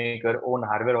 They can make their own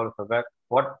hardware also. But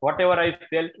whatever I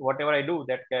felt, whatever I do,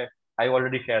 that I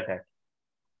already share that.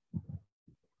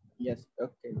 Yes.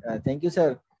 Okay. Thank you,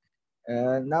 sir.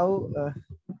 Now,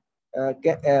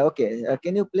 okay.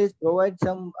 Can you please provide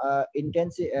some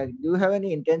intensive? Do you have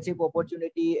any intensive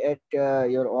opportunity at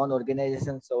your own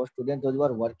organizations or students those who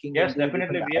are working Yes, in the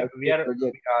definitely. different We IoT are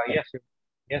projects?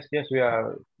 yes.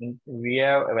 We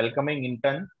are welcoming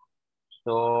interns.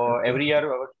 So Okay. every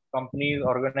year our companies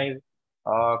organize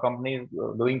companies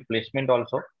doing placement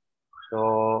also.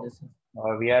 So Yes,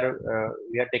 we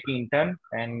are taking intern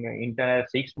and intern at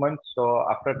 6 months. So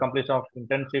after completion of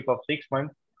internship of 6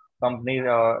 months, companies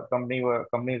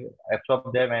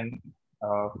absorb them and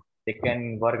they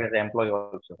can work as an employee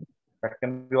also. That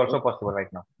can be also okay. possible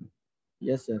right now.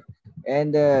 Yes, sir.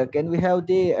 And can we have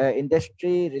the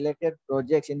industry-related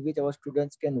projects in which our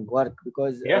students can work?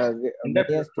 Because Yes, in that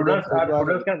many students those who are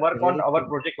students can work on ready our to.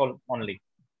 project only.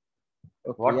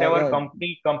 Okay. Yeah. Whatever Yeah.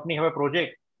 company have a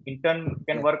project, intern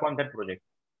can Yeah. work on that project.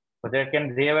 So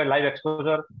they have a live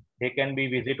exposure. They can be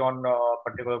visit on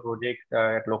particular project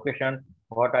at location.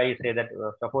 What I say that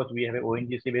suppose we have a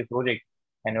ONGC based project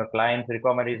and your client's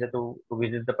requirement is to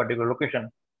visit the particular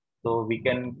location. So we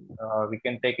can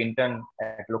take intern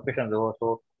at location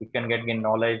so we can get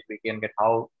knowledge. We can get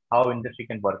how industry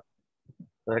can work.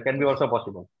 So that can be Yes. also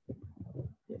possible.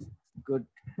 Yes. Good.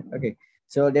 Okay.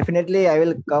 So definitely I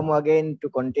will come again to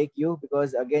contact you,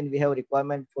 because again we have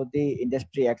requirement for the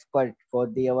industry expert for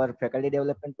the our faculty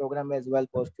development program as well,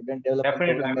 for student development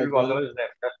Definitely, I program will as be well. always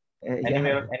there. Just Yeah.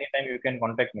 anywhere, anytime you can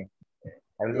contact me.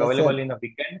 I will be Yes, sir. available in the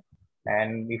weekend.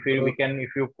 And Oh,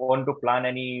 if you want to plan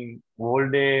any whole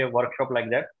day workshop like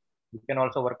that, you can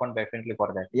also work on definitely for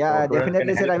that. So yeah, students can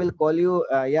definitely, sir. help. I will call you.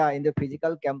 Yeah, in the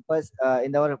physical campus,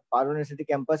 in our Parva University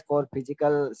campus for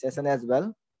physical session as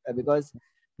well, because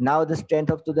now the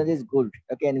strength of students is good.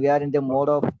 Okay, and we are in the mode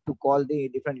of to call the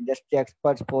different industry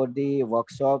experts for the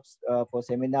workshops, for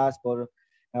seminars, for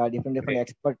different Great.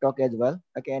 expert talk as well.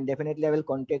 Okay, and definitely I will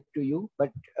contact to you.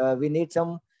 But we need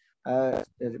some. Uh,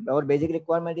 our basic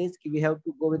requirement is we have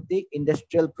to go with the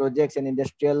industrial projects and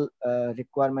industrial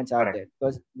requirements are Correct. there,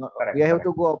 because we Correct. have Correct.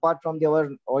 to go apart from our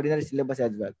ordinary syllabus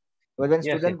as well. But when Yes.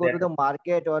 Yes. students go to the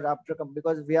market or after,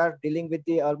 because we are dealing with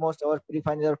the almost our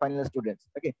pre-final or final students,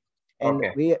 okay, and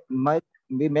Okay.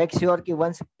 we make sure that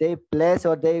once they place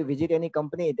or they visit any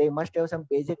company, they must have some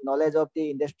basic knowledge of the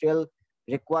industrial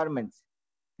requirements.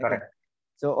 Okay, Correct.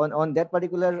 so on that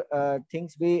particular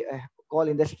things we call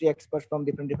industry experts from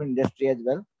different industry as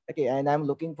well. Okay, and I'm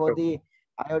looking for True. the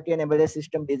IoT and embedded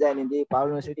system design in the Power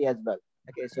University as well.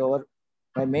 Okay, so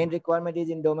my main requirement is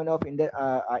in domain of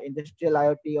industrial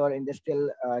IoT or industrial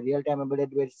real-time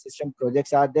embedded system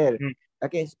projects are there. Hmm.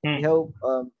 Okay, so we Hmm. have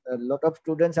a lot of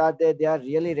students are there. They are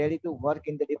really ready to work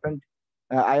in the different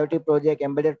IoT project,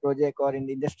 embedded project, or in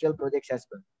the industrial projects as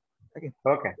well. Okay,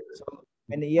 Okay. so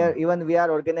And here, even we are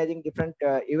organizing different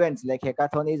events, like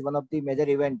hackathon is one of the major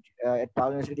event at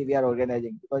Power University we are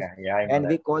organizing, because Yeah, I know and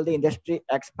we that. call the industry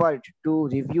expert to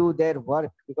review their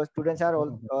work, because students are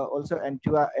Mhm. also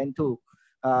into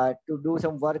to do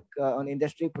some work on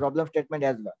industry problem statement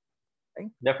as well,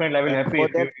 right? Definitely, I will And happy for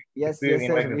if you that, yes, yes,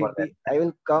 sir, invite me for that. I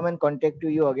will come and contact to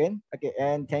you again. Okay,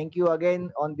 and thank you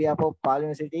again on behalf of Pal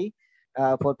University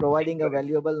for Thank providing you a very,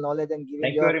 valuable knowledge and giving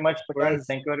thank you your very much, students. expertise.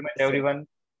 Thank you very much, Yes, sir. everyone.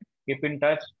 Keep in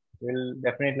touch. Will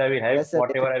definitely I will help Yes, sir.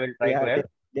 whatever I will try to Yeah, help.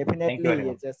 Thank you definitely. very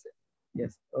much. Yes, yes, sir.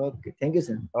 Yes. Okay. Thank you,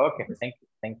 sir. Okay, Yes. thank you,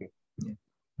 thank you. Yeah.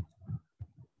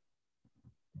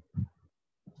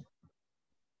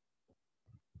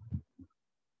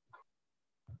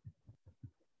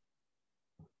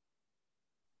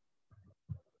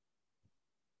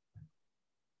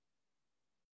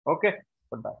 Okay,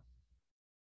 goodbye.